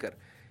Allah's dhikr,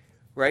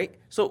 right?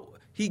 So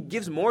He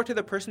gives more to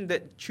the person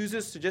that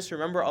chooses to just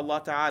remember Allah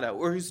Ta'ala,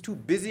 or who's too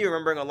busy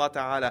remembering Allah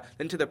Ta'ala,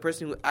 than to the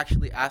person who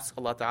actually asks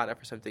Allah Ta'ala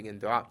for something in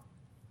dua.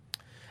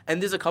 And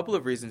there's a couple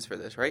of reasons for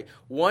this, right?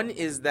 One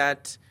is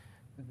that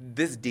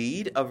this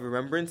deed of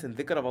remembrance and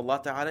dhikr of Allah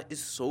Ta'ala is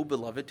so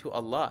beloved to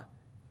Allah.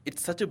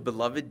 It's such a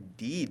beloved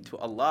deed to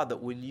Allah that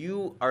when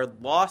you are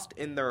lost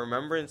in the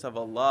remembrance of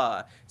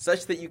Allah,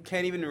 such that you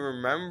can't even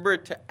remember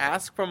to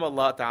ask from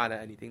Allah Ta'ala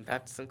anything,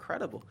 that's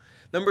incredible.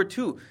 Number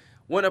two,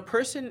 when a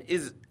person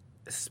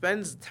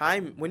spends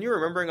time, when you're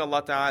remembering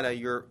Allah Ta'ala,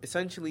 you're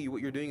essentially,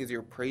 what you're doing is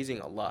you're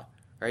praising Allah,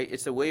 right?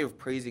 It's a way of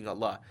praising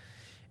Allah.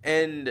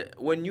 And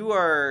when you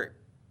are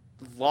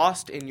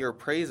lost in your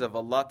praise of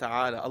Allah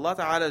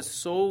Ta'ala is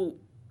so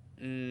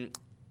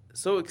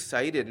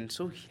excited and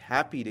so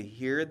happy to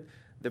hear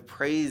the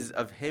praise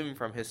of Him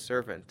from His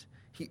servant.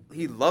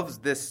 He loves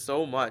this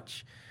so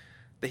much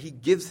that He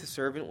gives His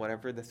servant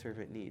whatever the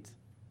servant needs.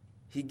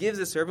 He gives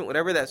the servant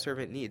whatever that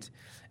servant needs.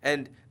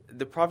 And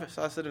the Prophet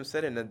ﷺ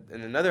said in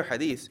another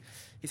hadith,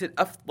 he said,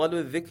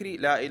 أَفْضَلُ الذِّكْرِ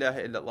لَا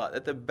إِلَهَ إِلَّا اللَّهِ,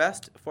 that the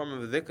best form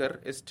of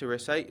dhikr is to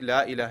recite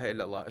La ilaha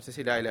illallah, to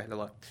say La ilaha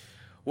illallah.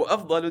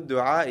 وَأَفْضَلُ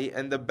الدُّعَاءِ,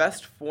 and the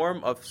best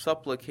form of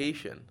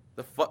supplication,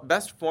 the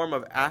best form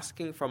of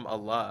asking from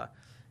Allah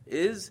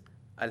is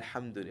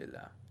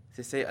Alhamdulillah,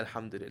 to say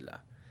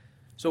Alhamdulillah.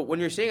 So when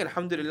you're saying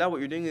Alhamdulillah, what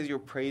you're doing is you're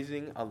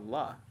praising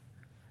Allah.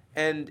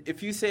 And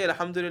if you say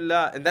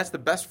Alhamdulillah, and that's the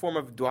best form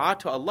of dua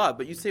to Allah,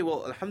 but you say,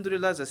 well,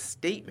 Alhamdulillah is a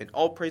statement,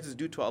 all praise is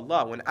due to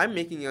Allah. When I'm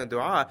making a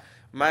dua,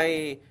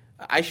 I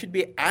should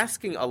be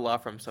asking Allah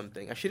from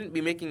something. I shouldn't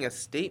be making a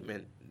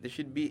statement. This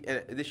should be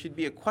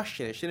a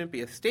question. It shouldn't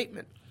be a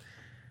statement.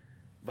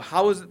 But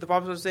how is it the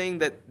Prophet was saying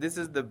that this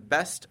is the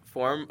best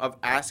form of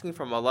asking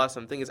from Allah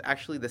something is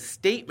actually the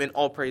statement,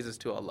 all praises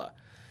to Allah?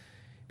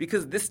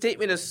 Because this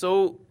statement is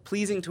so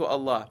pleasing to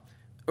Allah.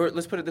 Or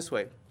let's put it this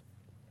way.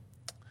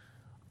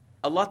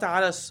 Allah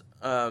Ta'ala's,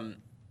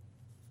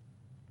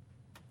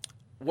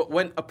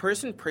 when a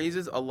person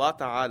praises Allah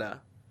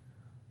Ta'ala,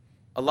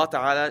 Allah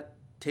Ta'ala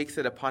takes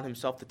it upon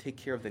Himself to take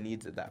care of the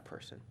needs of that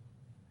person.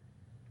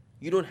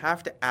 You don't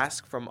have to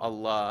ask from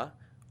Allah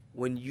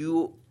when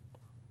you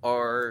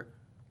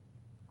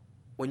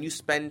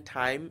spend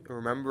time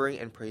remembering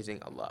and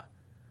praising Allah.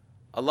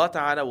 Allah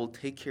Ta'ala will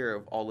take care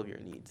of all of your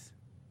needs.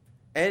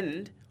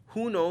 And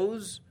who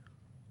knows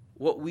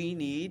what we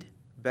need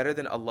better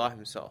than Allah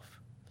Himself?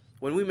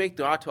 When we make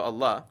dua to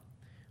Allah,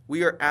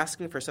 we are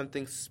asking for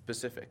something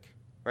specific,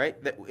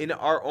 right? That in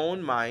our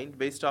own mind,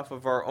 based off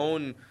of our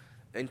own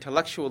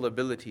intellectual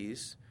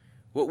abilities,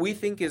 what we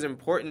think is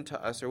important to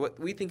us or what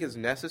we think is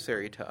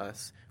necessary to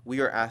us,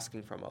 we are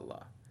asking from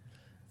Allah.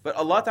 But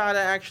Allah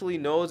Ta'ala actually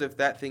knows if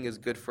that thing is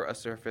good for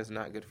us or if it's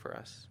not good for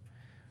us.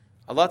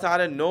 Allah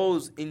Ta'ala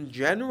knows in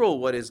general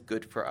what is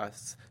good for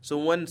us. So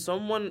when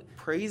someone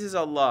praises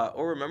Allah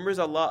or remembers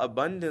Allah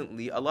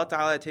abundantly, Allah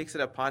Ta'ala takes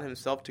it upon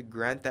Himself to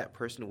grant that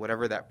person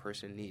whatever that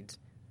person needs.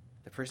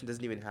 The person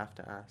doesn't even have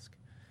to ask.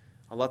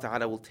 Allah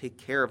Ta'ala will take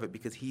care of it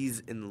because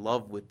He's in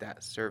love with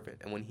that servant.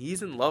 And when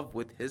He's in love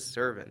with His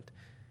servant,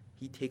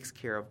 He takes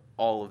care of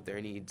all of their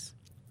needs,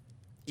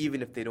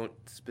 even if they don't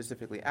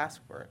specifically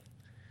ask for it.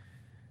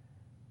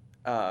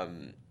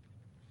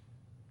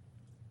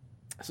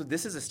 So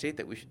this is a state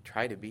that we should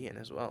try to be in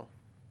as well,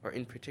 or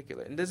in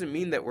particular. It doesn't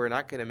mean that we're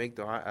not going to make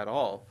dua at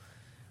all,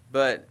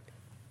 but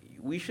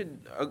we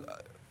should,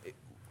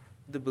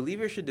 the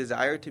believer should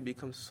desire to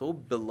become so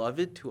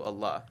beloved to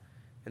Allah,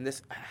 and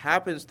this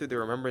happens through the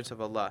remembrance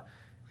of Allah,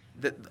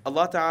 that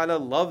Allah Ta'ala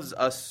loves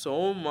us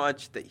so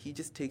much that He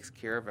just takes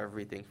care of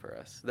everything for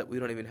us, that we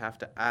don't even have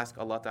to ask.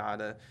 Allah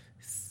Ta'ala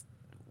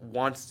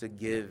wants to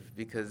give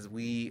because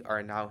we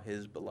are now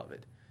His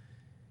beloved.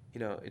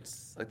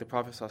 It's like the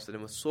Prophet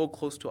ﷺ was so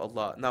close to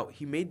Allah. Now,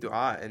 he made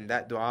dua, and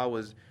that dua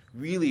was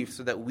really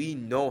so that we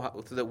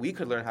so that we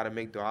could learn how to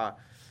make dua.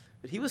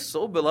 But he was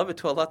so beloved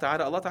to Allah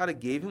Ta'ala. Allah Ta'ala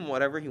gave him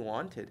whatever he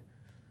wanted,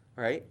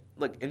 right?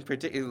 Like in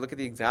particular, look at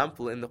the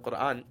example in the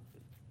Quran.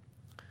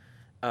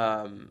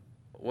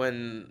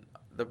 When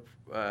the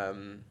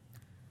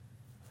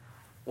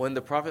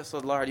Prophet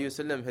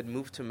ﷺ had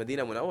moved to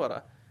Medina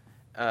Munawwara,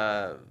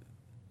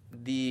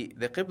 the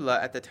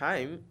qibla at the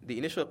time, the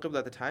initial qibla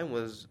at the time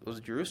was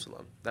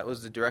Jerusalem. That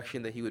was the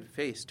direction that he would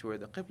face toward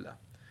the qibla.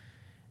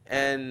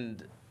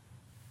 And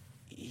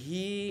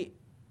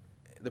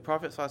the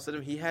Prophet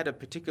ﷺ, he had a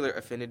particular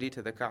affinity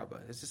to the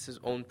Kaaba. It's just his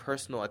own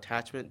personal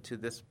attachment to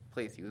this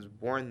place. He was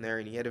born there,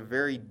 and he had a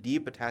very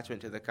deep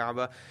attachment to the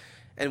Kaaba.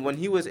 And when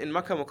he was in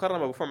Makkah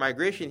Mukarramah before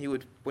migration,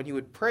 when he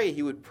would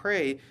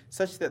pray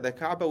such that the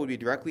Kaaba would be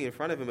directly in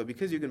front of him. But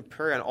because you can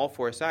pray on all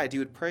four sides, he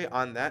would pray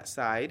on that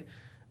side,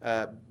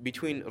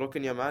 between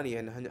Rukn Yamani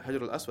and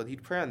Hajar al-Aswad.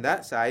 He'd pray on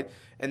that side,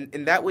 and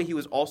in that way he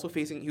was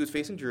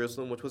facing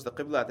Jerusalem, which was the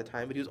Qibla at the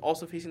time, but he was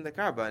also facing the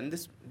Kaaba, and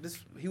this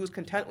he was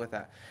content with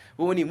that.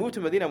 But when he moved to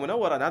Medina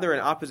Munawwara, now they're in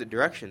opposite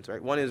directions,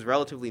 right? One is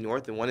relatively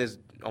north and one is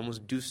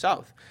almost due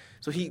south.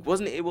 So he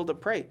wasn't able to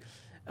pray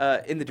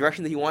in the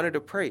direction that he wanted to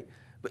pray.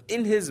 But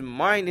in his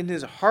mind, in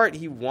his heart,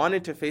 he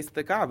wanted to face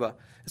the Kaaba.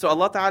 So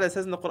Allah Ta'ala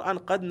says in the Quran,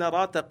 قَدْ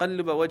نَرَى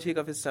تَقَلُّبَ وَجْهِكَ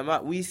فِي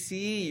السَّمَاءِ. We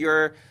see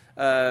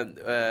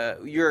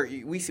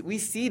we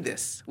see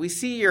this. We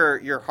see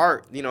your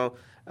heart, وَجْهِكَ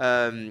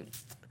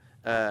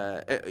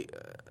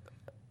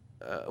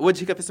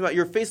فِي السَّمَاءِ,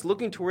 your face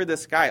looking toward the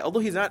sky. Although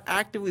he's not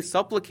actively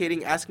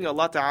supplicating, asking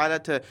Allah Ta'ala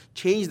to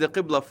change the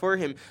Qibla for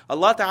him,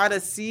 Allah Ta'ala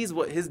sees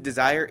what his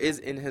desire is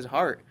in his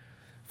heart.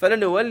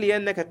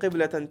 فَلَنُوَلِّيَنَّكَ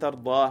قِبْلَةً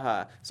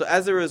تَرْضَاهَا. So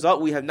as a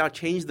result, we have now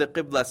changed the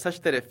Qibla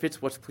such that it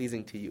fits what's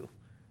pleasing to you.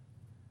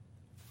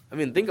 I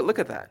mean, look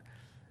at that.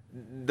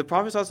 The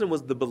Prophet ﷺ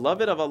was the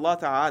beloved of Allah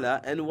Ta'ala,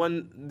 and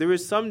when there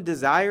was some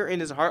desire in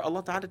his heart,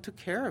 Allah Ta'ala took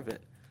care of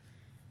it.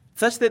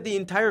 Such that the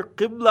entire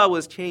Qibla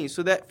was changed,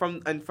 so that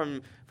from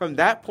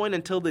that point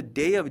until the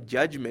Day of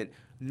Judgment,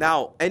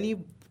 now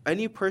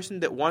any person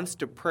that wants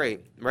to pray,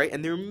 right,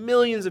 and there are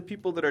millions of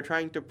people that are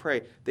trying to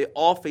pray, they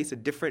all face a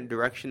different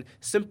direction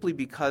simply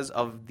because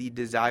of the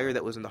desire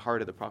that was in the heart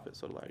of the Prophet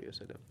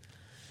ﷺ.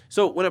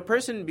 So when a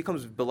person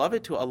becomes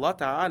beloved to Allah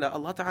Ta'ala,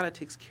 Allah Ta'ala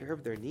takes care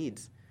of their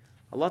needs.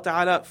 Allah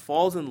Ta'ala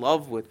falls in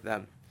love with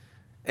them,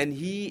 and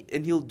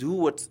he'll do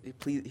what's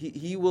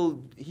he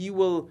will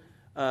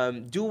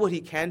do what he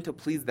can to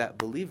please that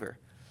believer.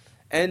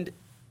 And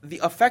the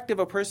effect of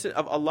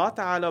Allah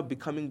Ta'ala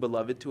becoming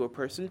beloved to a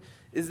person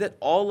is that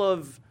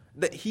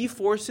he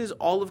forces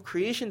all of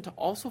creation to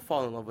also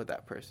fall in love with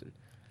that person.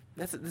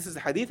 This is the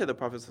hadith of the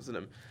Prophet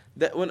ﷺ,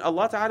 that when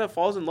Allah Ta'ala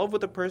falls in love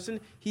with a person,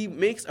 he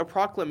makes a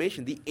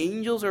proclamation. The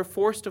angels are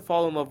forced to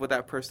fall in love with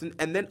that person,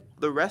 and then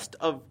the rest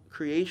of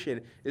creation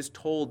is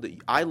told that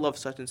I love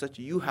such and such,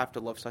 you have to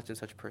love such and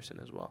such person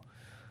as well.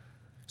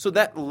 So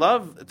that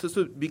love,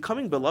 so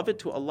becoming beloved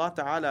to Allah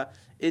Ta'ala,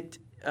 it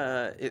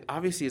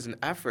obviously is an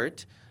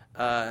effort,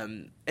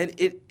 and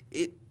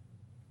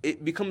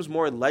it becomes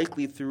more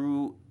likely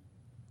through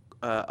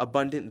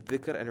abundant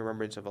dhikr and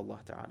remembrance of Allah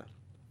Ta'ala.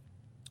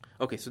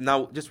 Okay, so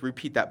now just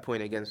repeat that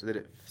point again so that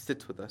it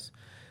sits with us.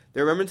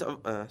 The remembrance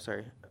of,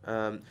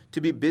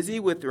 to be busy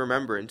with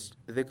remembrance,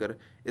 dhikr,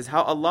 is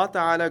how Allah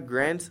Ta'ala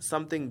grants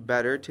something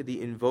better to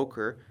the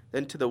invoker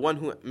than to the one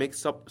who makes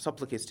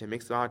supplicates to him,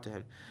 makes dua to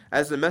him.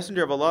 As the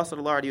Messenger of Allah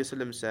Sallallahu Alaihi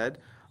Wasallam said,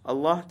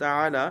 Allah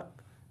Ta'ala,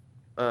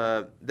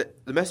 the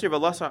Messenger of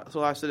Allah Sallallahu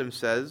Alaihi Wasallam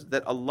says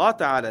that Allah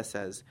Ta'ala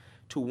says,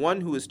 to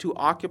one who is too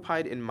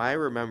occupied in my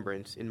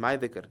remembrance, in my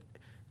dhikr,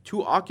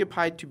 too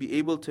occupied to be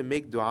able to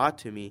make dua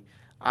to me,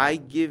 I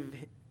give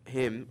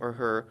him or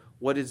her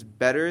what is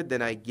better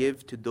than I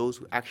give to those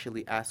who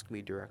actually ask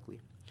me directly.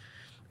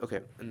 Okay,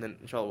 and then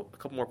inshallah, a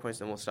couple more points,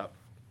 then we'll stop.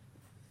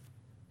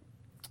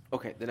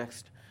 Okay, the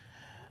next.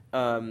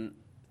 The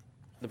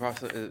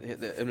Prophet,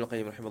 Ibn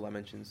al-Qayyim rahimahullah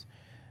mentions,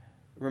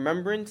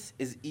 remembrance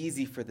is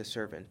easy for the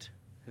servant.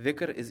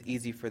 Dhikr is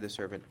easy for the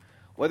servant.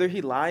 Whether he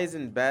lies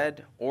in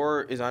bed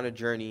or is on a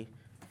journey,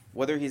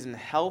 whether he's in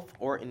health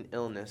or in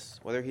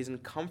illness, whether he's in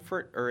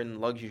comfort or in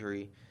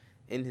luxury,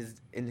 in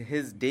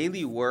his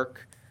daily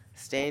work,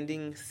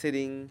 standing,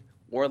 sitting,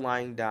 or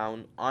lying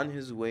down, on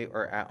his way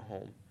or at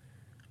home.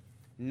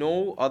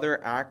 No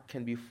other act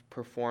can be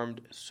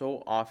performed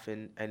so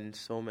often and in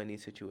so many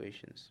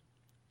situations.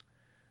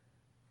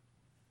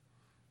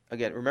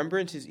 Again,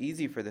 remembrance is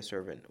easy for the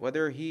servant,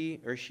 whether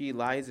he or she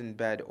lies in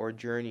bed or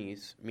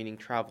journeys, meaning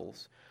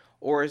travels,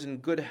 or is in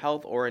good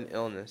health or in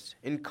illness,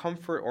 in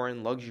comfort or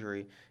in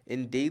luxury,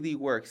 in daily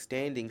work,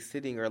 standing,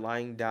 sitting, or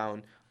lying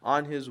down,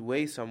 on his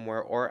way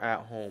somewhere or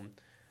at home.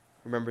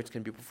 Remembrance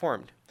can be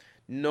performed.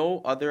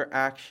 No other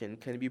action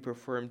can be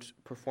performed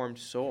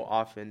so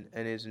often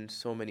and is in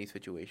so many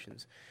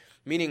situations.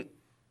 Meaning,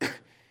 the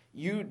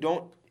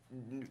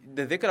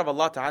dhikr of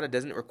Allah Ta'ala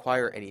doesn't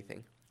require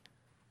anything.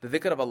 The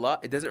dhikr of Allah,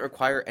 it doesn't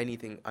require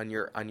anything on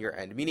your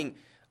end. Meaning,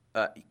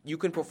 you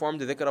can perform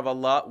the dhikr of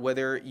Allah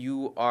whether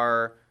you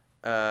are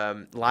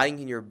lying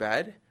in your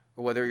bed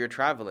or whether you're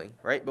traveling,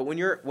 right? But when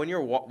you're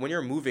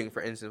moving,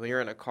 for instance, when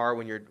you're in a car,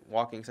 when you're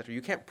walking, etc.,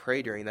 you can't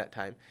pray during that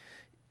time.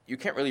 You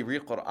can't really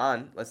read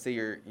Quran. Let's say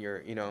you're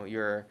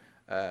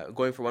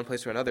going from one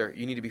place to another.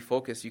 You need to be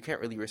focused. You can't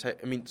really recite.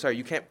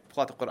 You can't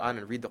pull out the Quran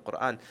and read the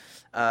Quran.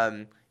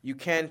 You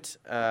can't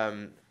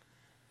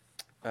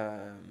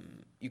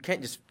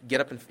just get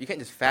up and you can't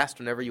just fast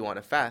whenever you want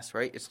to fast,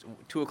 right? It's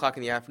 2:00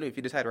 in the afternoon. If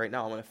you decide right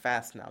now, I want to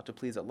fast now to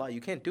please Allah,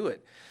 you can't do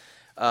it.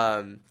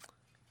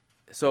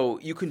 So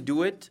you can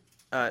do it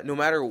no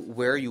matter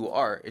where you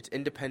are. It's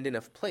independent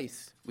of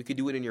place. We could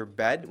do it in your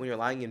bed when you're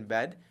lying in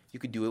bed. You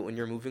could do it when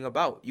you're moving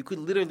about. You could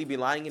literally be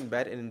lying in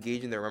bed and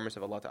engage in the remembrance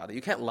of Allah Ta'ala.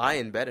 You can't lie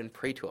in bed and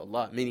pray to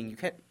Allah, meaning you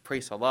can't pray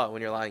salah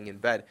when you're lying in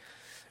bed,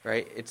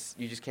 right?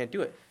 You just can't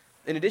do it.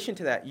 In addition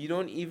to that, you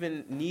don't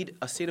even need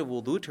a state of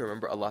wudu to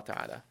remember Allah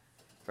Ta'ala,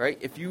 right?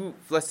 If you,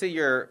 let's say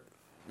I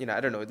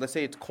don't know, let's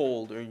say it's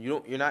cold, or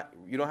you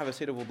don't have a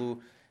state of wudu,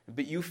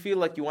 but you feel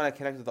like you want to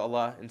connect with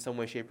Allah in some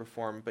way, shape, or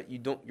form, but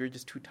you're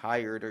just too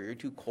tired, or you're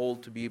too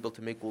cold to be able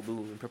to make wudu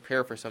and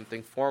prepare for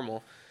something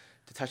formal,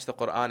 to touch the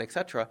Quran,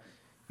 etc.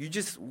 You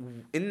just,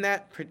 in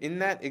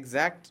that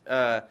exact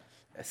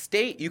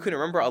state, you can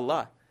remember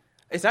Allah.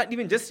 It's not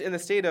even just in the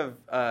state of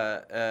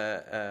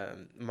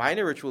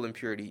minor ritual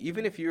impurity.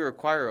 Even if you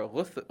require a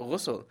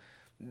ghusl,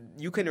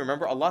 you can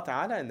remember Allah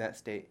Ta'ala in that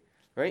state,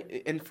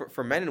 right? And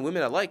for men and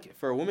women alike,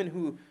 for a woman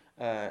who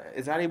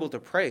is not able to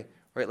pray,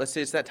 right? Let's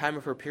say it's that time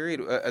of her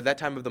period, that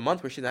time of the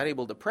month where she's not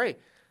able to pray,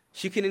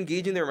 she can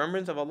engage in the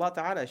remembrance of Allah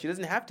Ta'ala. She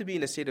doesn't have to be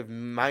in a state of she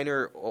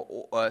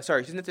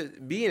doesn't have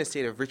to be in a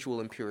state of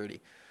ritual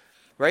impurity.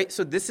 Right?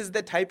 So this is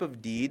the type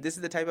of deed, this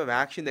is the type of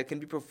action that can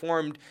be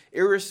performed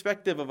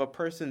irrespective of a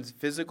person's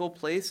physical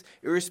place,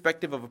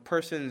 irrespective of a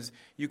person's,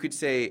 you could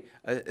say,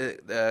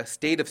 a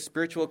state of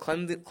spiritual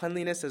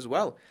cleanliness as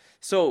well.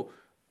 So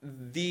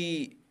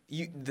the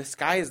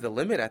sky is the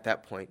limit at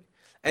that point.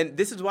 And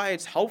this is why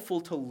it's helpful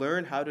to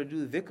learn how to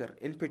do dhikr,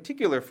 in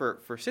particular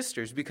for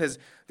sisters, because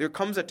there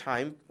comes a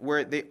time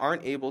where they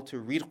aren't able to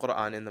read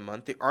Quran in the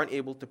month, they aren't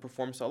able to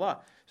perform salah.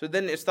 So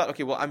then it's thought,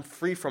 okay, well, I'm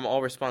free from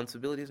all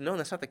responsibilities. No,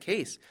 that's not the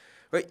case.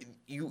 Right?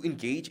 You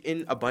engage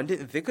in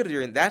abundant dhikr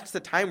during, that's the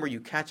time where you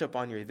catch up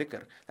on your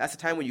dhikr. That's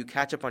the time when you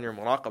catch up on your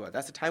muraqabah.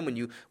 That's the time when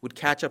you would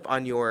catch up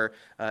on your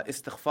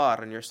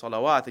istighfar and your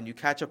salawat, and you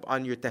catch up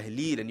on your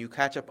tahleel, and you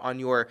catch up on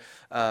your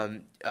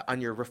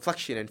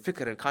reflection and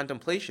fikr and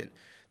contemplation.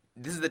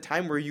 This is the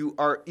time where you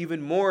are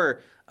even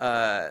more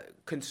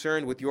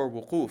concerned with your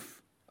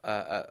wuquf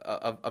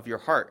of your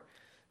heart.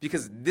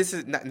 Because this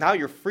is now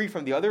you're free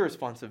from the other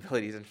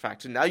responsibilities, in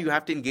fact. So now you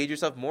have to engage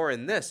yourself more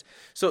in this.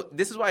 So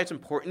this is why it's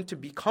important to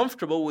be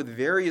comfortable with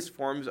various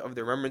forms of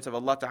the remembrance of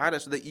Allah Ta'ala,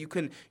 so that you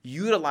can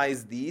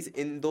utilize these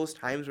in those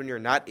times when you're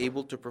not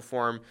able to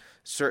perform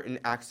certain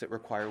acts that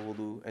require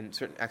wudu and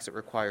certain acts that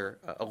require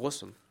a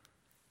ghusl.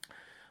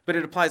 But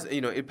it applies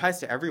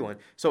to everyone.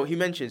 So he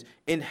mentions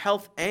in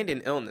health and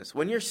in illness.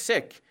 When you're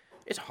sick,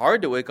 it's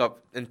hard to wake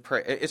up and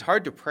pray. It's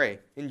hard to pray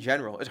in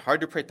general. It's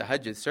hard to pray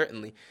tahajjud,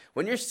 certainly.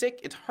 When you're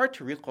sick, it's hard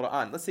to read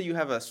Quran. Let's say you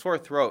have a sore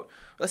throat.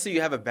 Let's say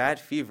you have a bad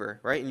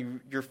fever, right?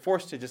 And you're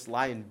forced to just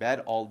lie in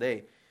bed all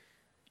day.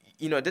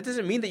 That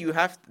doesn't mean that you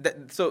have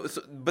that.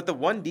 But the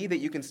one deed that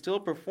you can still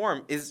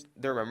perform is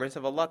the remembrance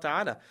of Allah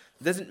Ta'ala.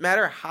 It doesn't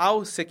matter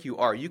how sick you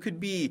are. You could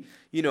be,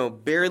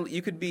 barely.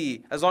 You could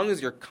be, as long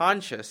as you're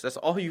conscious. That's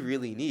all you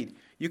really need.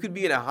 You could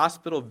be in a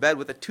hospital bed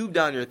with a tube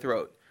down your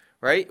throat,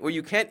 right, where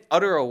you can't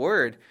utter a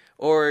word,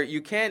 or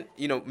you can't,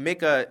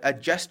 make a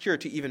gesture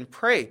to even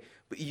pray.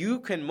 But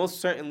you can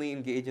most certainly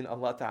engage in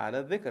Allah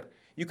Ta'ala dhikr.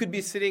 You could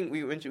be sitting.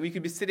 We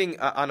could be sitting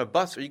on a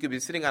bus, or you could be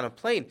sitting on a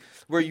plane,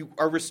 where you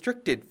are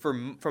restricted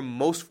from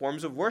most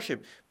forms of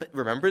worship. But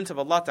remembrance of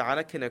Allah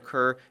Ta'ala can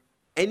occur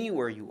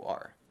anywhere you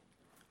are.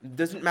 It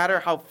doesn't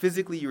matter how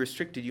physically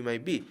restricted you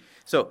might be.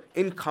 So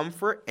in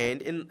comfort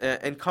and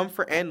in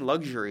comfort and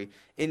luxury,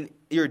 in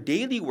your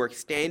daily work,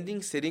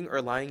 standing, sitting,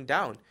 or lying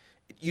down.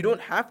 You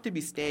don't have to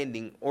be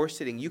standing or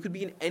sitting. You could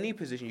be in any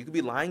position. You could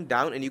be lying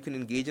down, and you can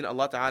engage in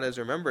Allah Ta'ala's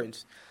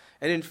remembrance.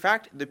 And in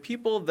fact, the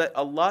people that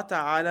Allah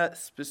Ta'ala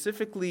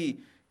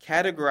specifically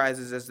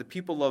categorizes as the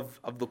people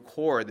of the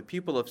core, the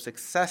people of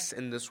success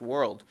in this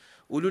world,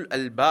 ulul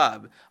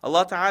albab,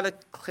 Allah Ta'ala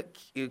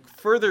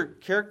further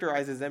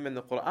characterizes them in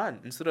the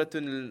Quran,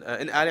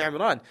 in Ali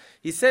Imran.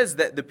 He says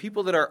that the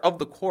people that are of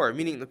the core,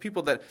 meaning the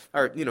people that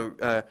are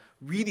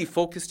really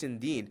focused in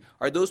deen,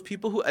 are those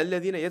people who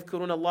الَّذِينَ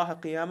يَذْكُرُونَ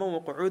اللَّهَ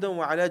قِيَامًا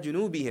وَقُعُودًا وَعَلَى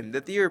جُنُوبِهِمْ,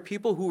 that they are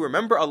people who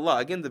remember Allah.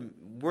 Again, the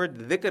word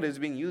dhikr is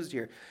being used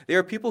here. They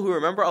are people who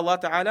remember Allah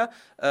Ta'ala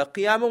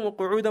قِيَامًا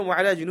وَقُعُودًا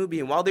وَعَلَى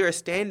جُنُوبِهِمْ, while they are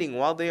standing,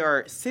 while they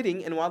are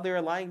sitting, and while they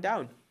are lying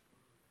down.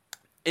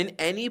 In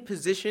any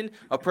position,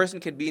 a person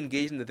can be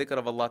engaged in the dhikr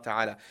of Allah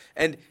Ta'ala.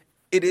 And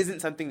it isn't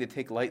something to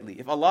take lightly.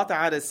 If Allah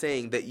Ta'ala is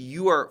saying that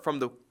you are from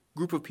the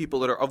group of people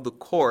that are of the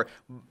core,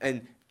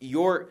 and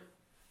your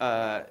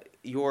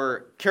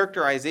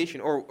characterization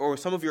or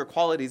some of your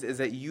qualities is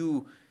that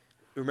you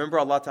remember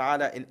Allah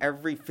Ta'ala in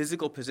every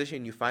physical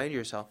position you find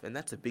yourself in,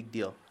 that's a big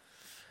deal.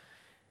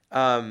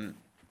 No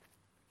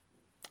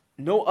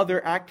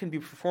other act can be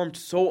performed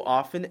so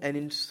often and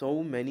in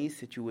so many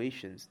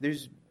situations.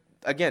 There's,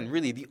 again,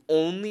 really the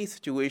only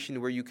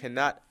situation where you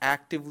cannot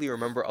actively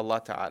remember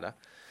Allah Ta'ala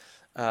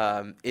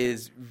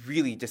is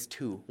really just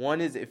two.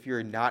 One is if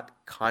you're not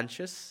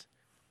conscious,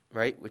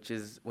 right, which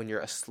is when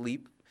you're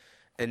asleep,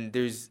 and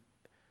there's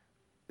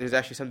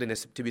actually something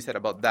to be said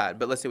about that.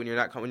 But let's say when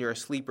you're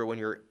asleep, or when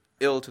you're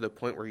ill to the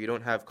point where you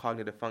don't have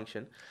cognitive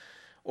function.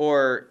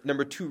 Or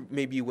number two,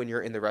 maybe when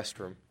you're in the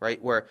restroom,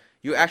 right, where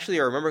you actually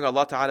are remembering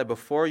Allah Ta'ala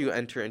before you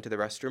enter into the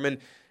restroom, and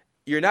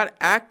you're not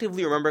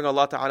actively remembering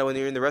Allah Ta'ala when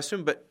you're in the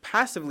restroom, but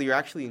passively you're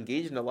actually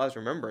engaged in Allah's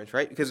remembrance,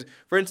 right? Because,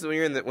 for instance, when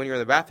you're in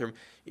the bathroom,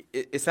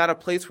 it's not a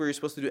place where you're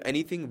supposed to do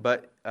anything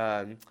but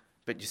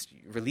just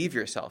relieve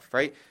yourself,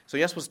 right? So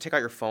you're not supposed to take out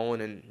your phone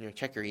and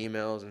check your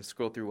emails and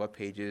scroll through web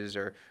pages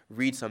or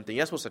read something.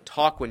 You're not supposed to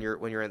talk when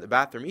you're in the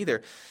bathroom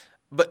either.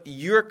 But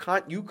you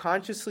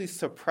consciously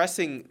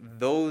suppressing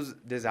those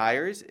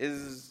desires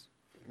is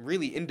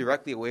really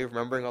indirectly a way of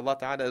remembering Allah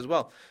Ta'ala as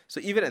well.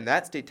 So even in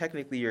that state,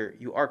 technically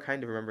you are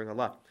kind of remembering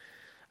Allah.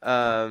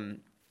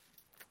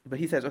 But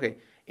he says, okay,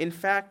 in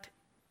fact,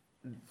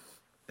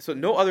 so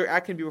no other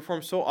act can be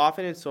performed so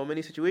often in so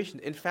many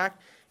situations. In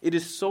fact, it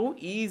is so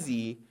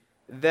easy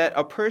that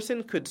a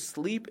person could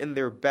sleep in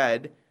their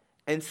bed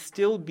and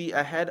still be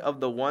ahead of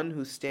the one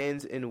who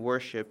stands in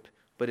worship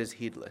but is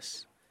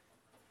heedless.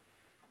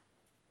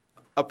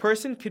 A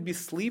person could be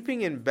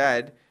sleeping in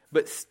bed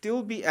but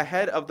still be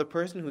ahead of the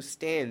person who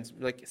stands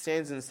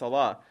in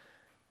salah,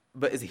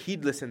 but is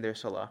heedless in their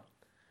salah.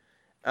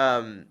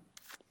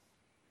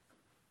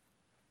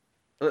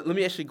 Let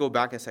me actually go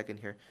back a second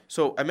here.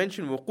 So I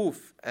mentioned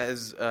wuquf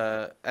as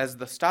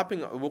the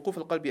stopping, wuquf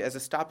al-qalbi as a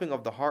stopping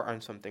of the heart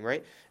on something,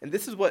 right? And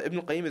this is what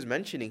Ibn Qayyim is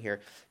mentioning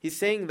here. He's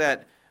saying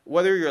that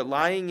whether you're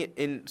lying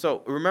in,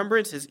 so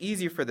remembrance is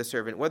easy for the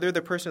servant, whether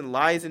the person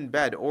lies in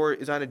bed or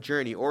is on a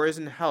journey or is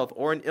in health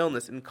or in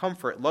illness, in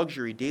comfort,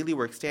 luxury, daily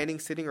work, standing,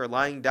 sitting, or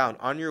lying down,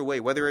 on your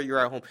way, whether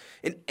you're at home.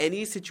 In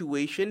any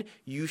situation,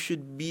 you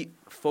should be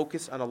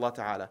focused on Allah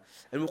Ta'ala.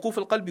 And wuquf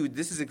al-qalbi,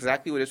 this is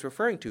exactly what it's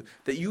referring to.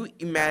 That you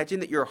imagine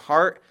that you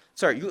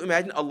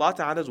imagine Allah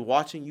Ta'ala is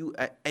watching you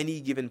at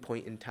any given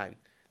point in time.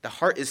 The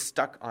heart is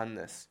stuck on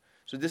this.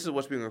 So this is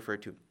what's being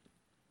referred to.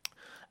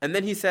 And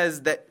then he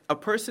says that a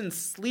person's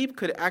sleep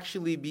could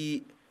actually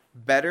be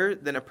better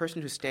than a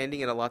person who's standing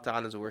in Allah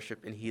Ta'ala's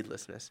worship in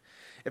heedlessness.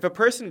 If a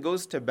person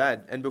goes to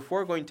bed, and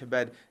before going to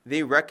bed,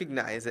 they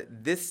recognize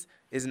that this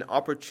is an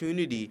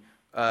opportunity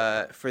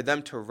for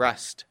them to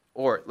rest.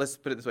 Or, let's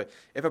put it this way,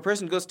 if a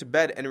person goes to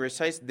bed and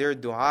recites their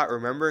dua,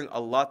 remembering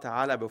Allah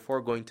Ta'ala before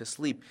going to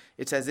sleep,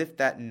 it's as if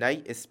that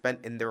night is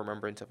spent in the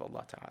remembrance of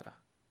Allah Ta'ala.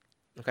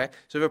 Okay,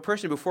 so if a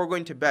person before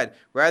going to bed,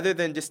 rather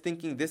than just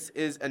thinking this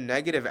is a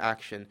negative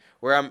action,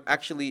 where I'm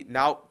actually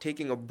now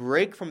taking a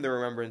break from the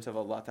remembrance of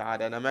Allah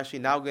Ta'ala, and I'm actually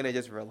now going to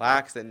just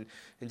relax and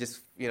just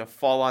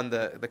fall on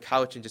the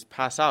couch and just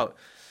pass out.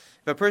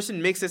 If a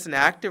person makes this an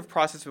active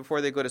process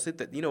before they go to sleep,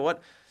 that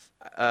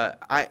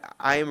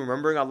I am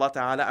remembering Allah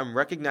Ta'ala, I'm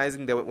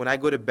recognizing that when I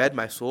go to bed,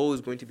 my soul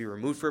is going to be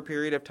removed for a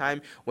period of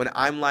time. When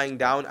I'm lying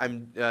down,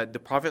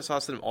 the Prophet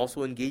ﷺ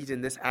also engaged in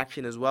this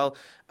action as well.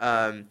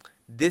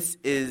 This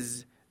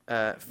is,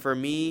 for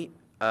me,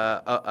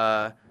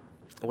 وَجَعَلْنَا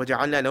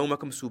نَوْمَكُمْ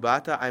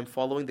سُبَاتًا. I'm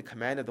following the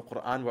command of the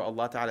Quran where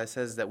Allah Ta'ala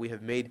says that we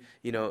have made,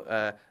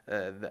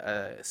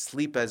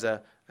 sleep as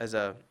a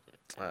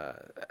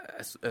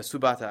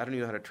subata. I don't even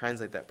know how to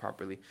translate that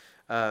properly.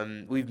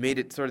 We've made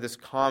it sort of this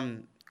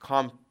calm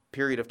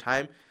period of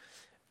time.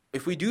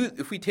 If we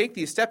take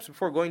these steps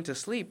before going to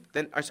sleep,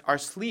 then our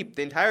sleep,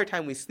 the entire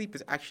time we sleep,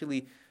 is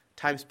actually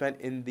time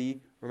spent in the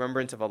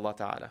remembrance of Allah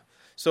Ta'ala.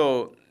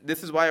 So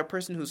this is why a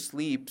person who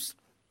sleeps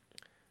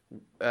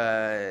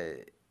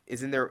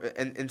is in there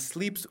and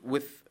sleeps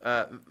with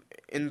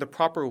in the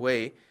proper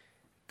way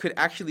could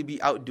actually be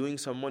outdoing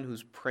someone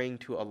who's praying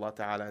to Allah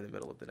Ta'ala in the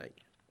middle of the night.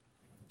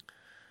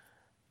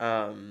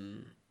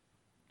 And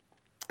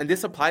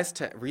this applies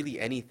to really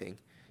anything,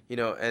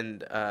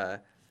 and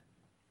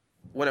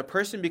when a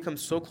person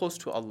becomes so close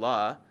to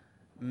Allah,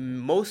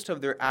 most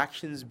of their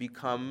actions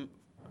become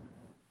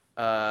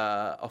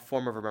a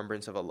form of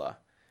remembrance of Allah.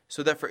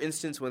 So that, for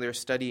instance, when they're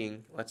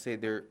studying, let's say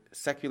their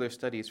secular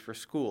studies for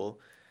school,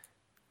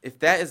 if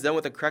that is done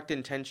with the correct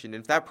intention,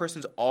 if that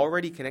person's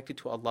already connected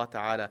to Allah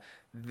Ta'ala,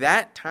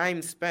 that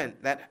time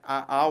spent, that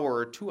hour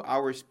or 2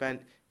 hours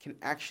spent, can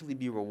actually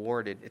be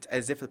rewarded. It's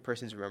as if the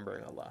person's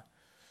remembering Allah.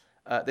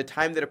 The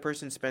time that a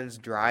person spends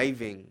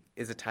driving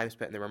is a time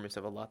spent in the remembrance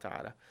of Allah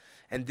Ta'ala.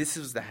 And this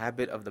is the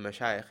habit of the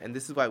mashayikh. And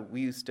this is why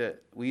we used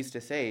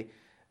to say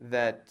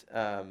that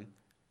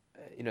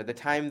the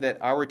time that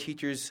our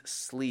teachers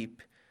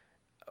sleep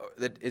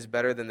that is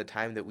better than the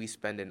time that we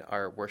spend in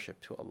our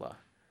worship to Allah,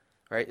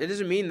 right? It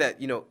doesn't mean that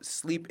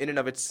sleep in and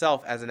of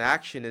itself as an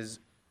action is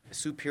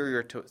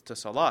superior to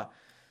salah,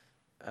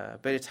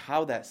 but it's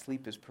how that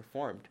sleep is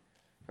performed,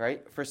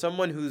 right? For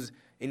someone who's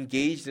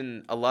engaged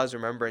in Allah's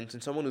remembrance,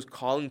 and someone who's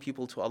calling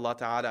people to Allah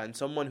Ta'ala, and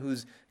someone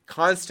who's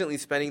constantly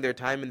spending their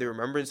time in the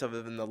remembrance of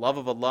in the love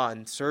of Allah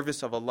and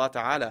service of Allah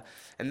Ta'ala,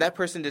 and that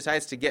person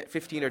decides to get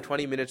 15 or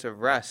 20 minutes of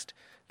rest,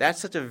 that's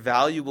such a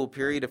valuable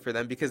period for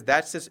them, because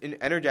that's just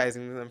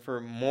energizing them for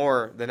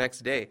more the next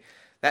day.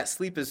 That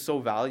sleep is so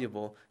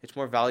valuable. It's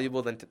more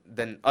valuable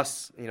than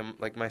us,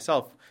 like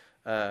myself.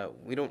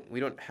 We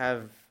don't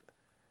have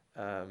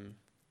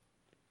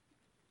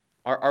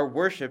our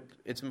worship.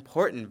 It's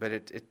important, but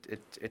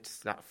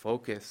it's not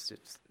focused.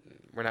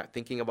 We're not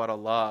thinking about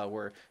Allah.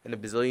 We're in a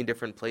bazillion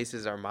different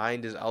places. Our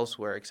mind is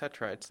elsewhere,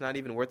 etc. It's not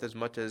even worth as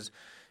much as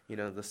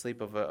the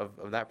sleep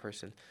of that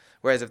person.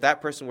 Whereas if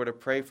that person were to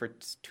pray for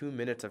 2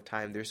 minutes of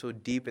time, they're so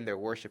deep in their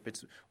worship,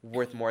 it's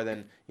worth more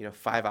than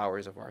 5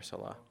 hours of our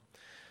salah.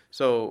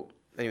 So,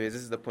 anyways,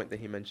 this is the point that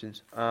he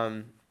mentions.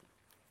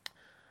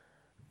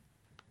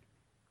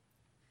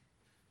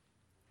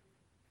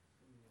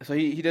 So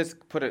he does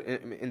put it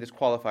in this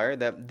qualifier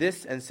that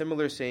this and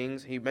similar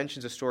sayings, he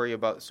mentions a story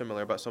about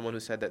someone who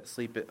said that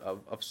sleep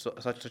of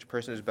such a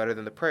person is better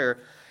than the prayer.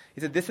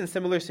 He said, this and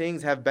similar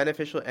sayings have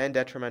beneficial and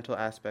detrimental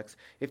aspects.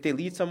 If they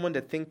lead someone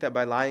to think that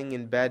by lying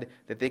in bed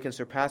that they can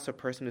surpass a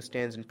person who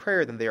stands in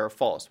prayer, then they are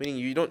false. Meaning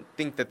you don't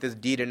think that this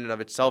deed in and of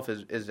itself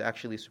is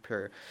actually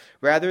superior.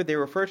 Rather, they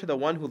refer to the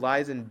one who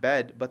lies in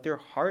bed, but their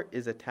heart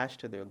is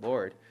attached to their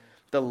Lord.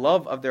 The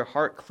love of their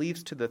heart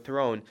cleaves to the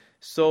throne.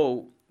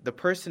 So the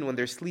person, when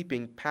they're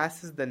sleeping,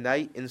 passes the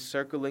night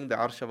encircling the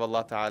arsh of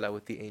Allah Ta'ala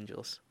with the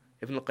angels.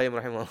 Ibn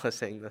al-Qayyim rahimahullah is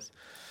saying this.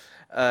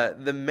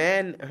 The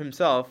man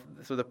himself,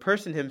 so the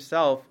person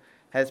himself,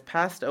 has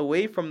passed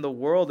away from the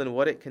world and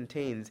what it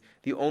contains.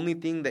 The only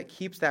thing that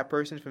keeps that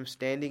person from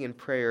standing in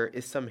prayer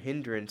is some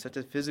hindrance, such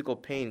as physical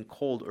pain,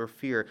 cold, or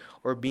fear,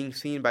 or being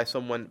seen by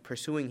someone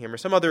pursuing him, or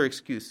some other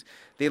excuse.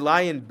 They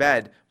lie in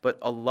bed, but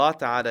Allah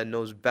Ta'ala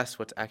knows best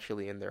what's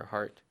actually in their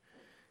heart.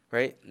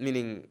 Right?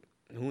 Meaning,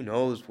 who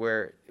knows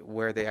where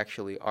they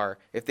actually are.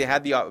 If they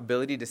had the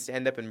ability to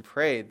stand up and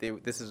pray, they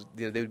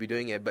would be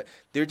doing it. But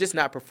they're just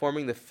not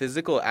performing the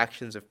physical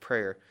actions of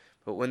prayer.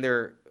 But when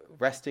they're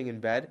resting in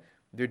bed,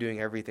 they're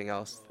doing everything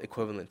else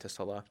equivalent to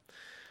salah.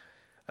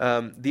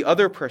 The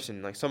other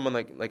person, like someone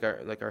like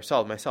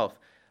ourselves, myself,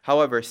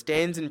 however,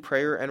 stands in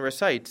prayer and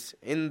recites.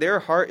 In their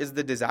heart is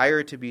the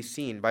desire to be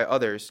seen by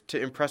others, to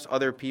impress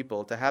other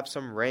people, to have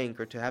some rank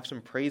or to have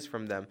some praise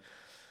from them,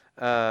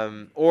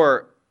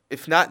 or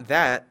if not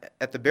that,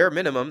 at the bare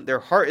minimum, their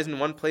heart is in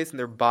one place and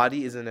their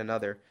body is in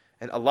another.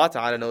 And Allah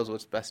Ta'ala knows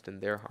what's best in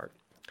their heart.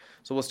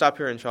 So we'll stop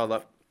here,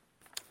 inshallah.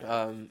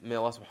 May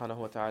Allah Subhanahu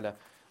wa Ta'ala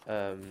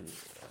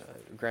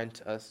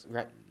grant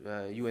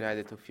you and I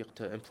the tawfiq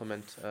to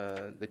implement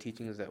the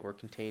teachings that are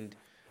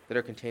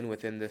contained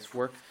within this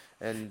work.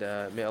 And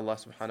may Allah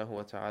Subhanahu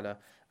wa Ta'ala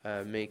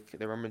make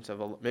the remembrance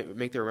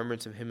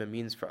of Him a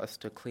means for us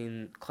to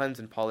cleanse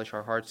and polish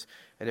our hearts,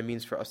 and a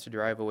means for us to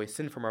drive away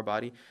sin from our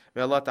body.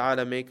 May Allah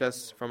Ta'ala make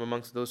us from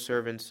amongst those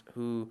servants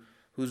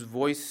whose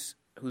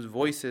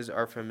voices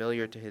are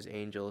familiar to His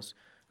angels,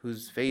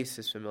 whose face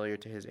is familiar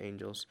to His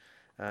angels.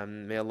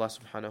 May Allah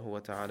Subhanahu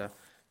wa Ta'ala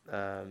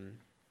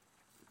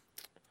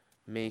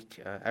make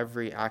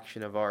every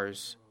action of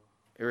ours,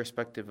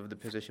 irrespective of the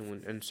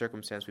position and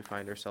circumstance we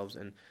find ourselves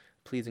in,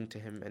 pleasing to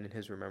Him and in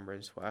His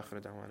remembrance. Wa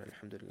akhiru da'wana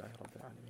alhamdulillahi rabbil alamin.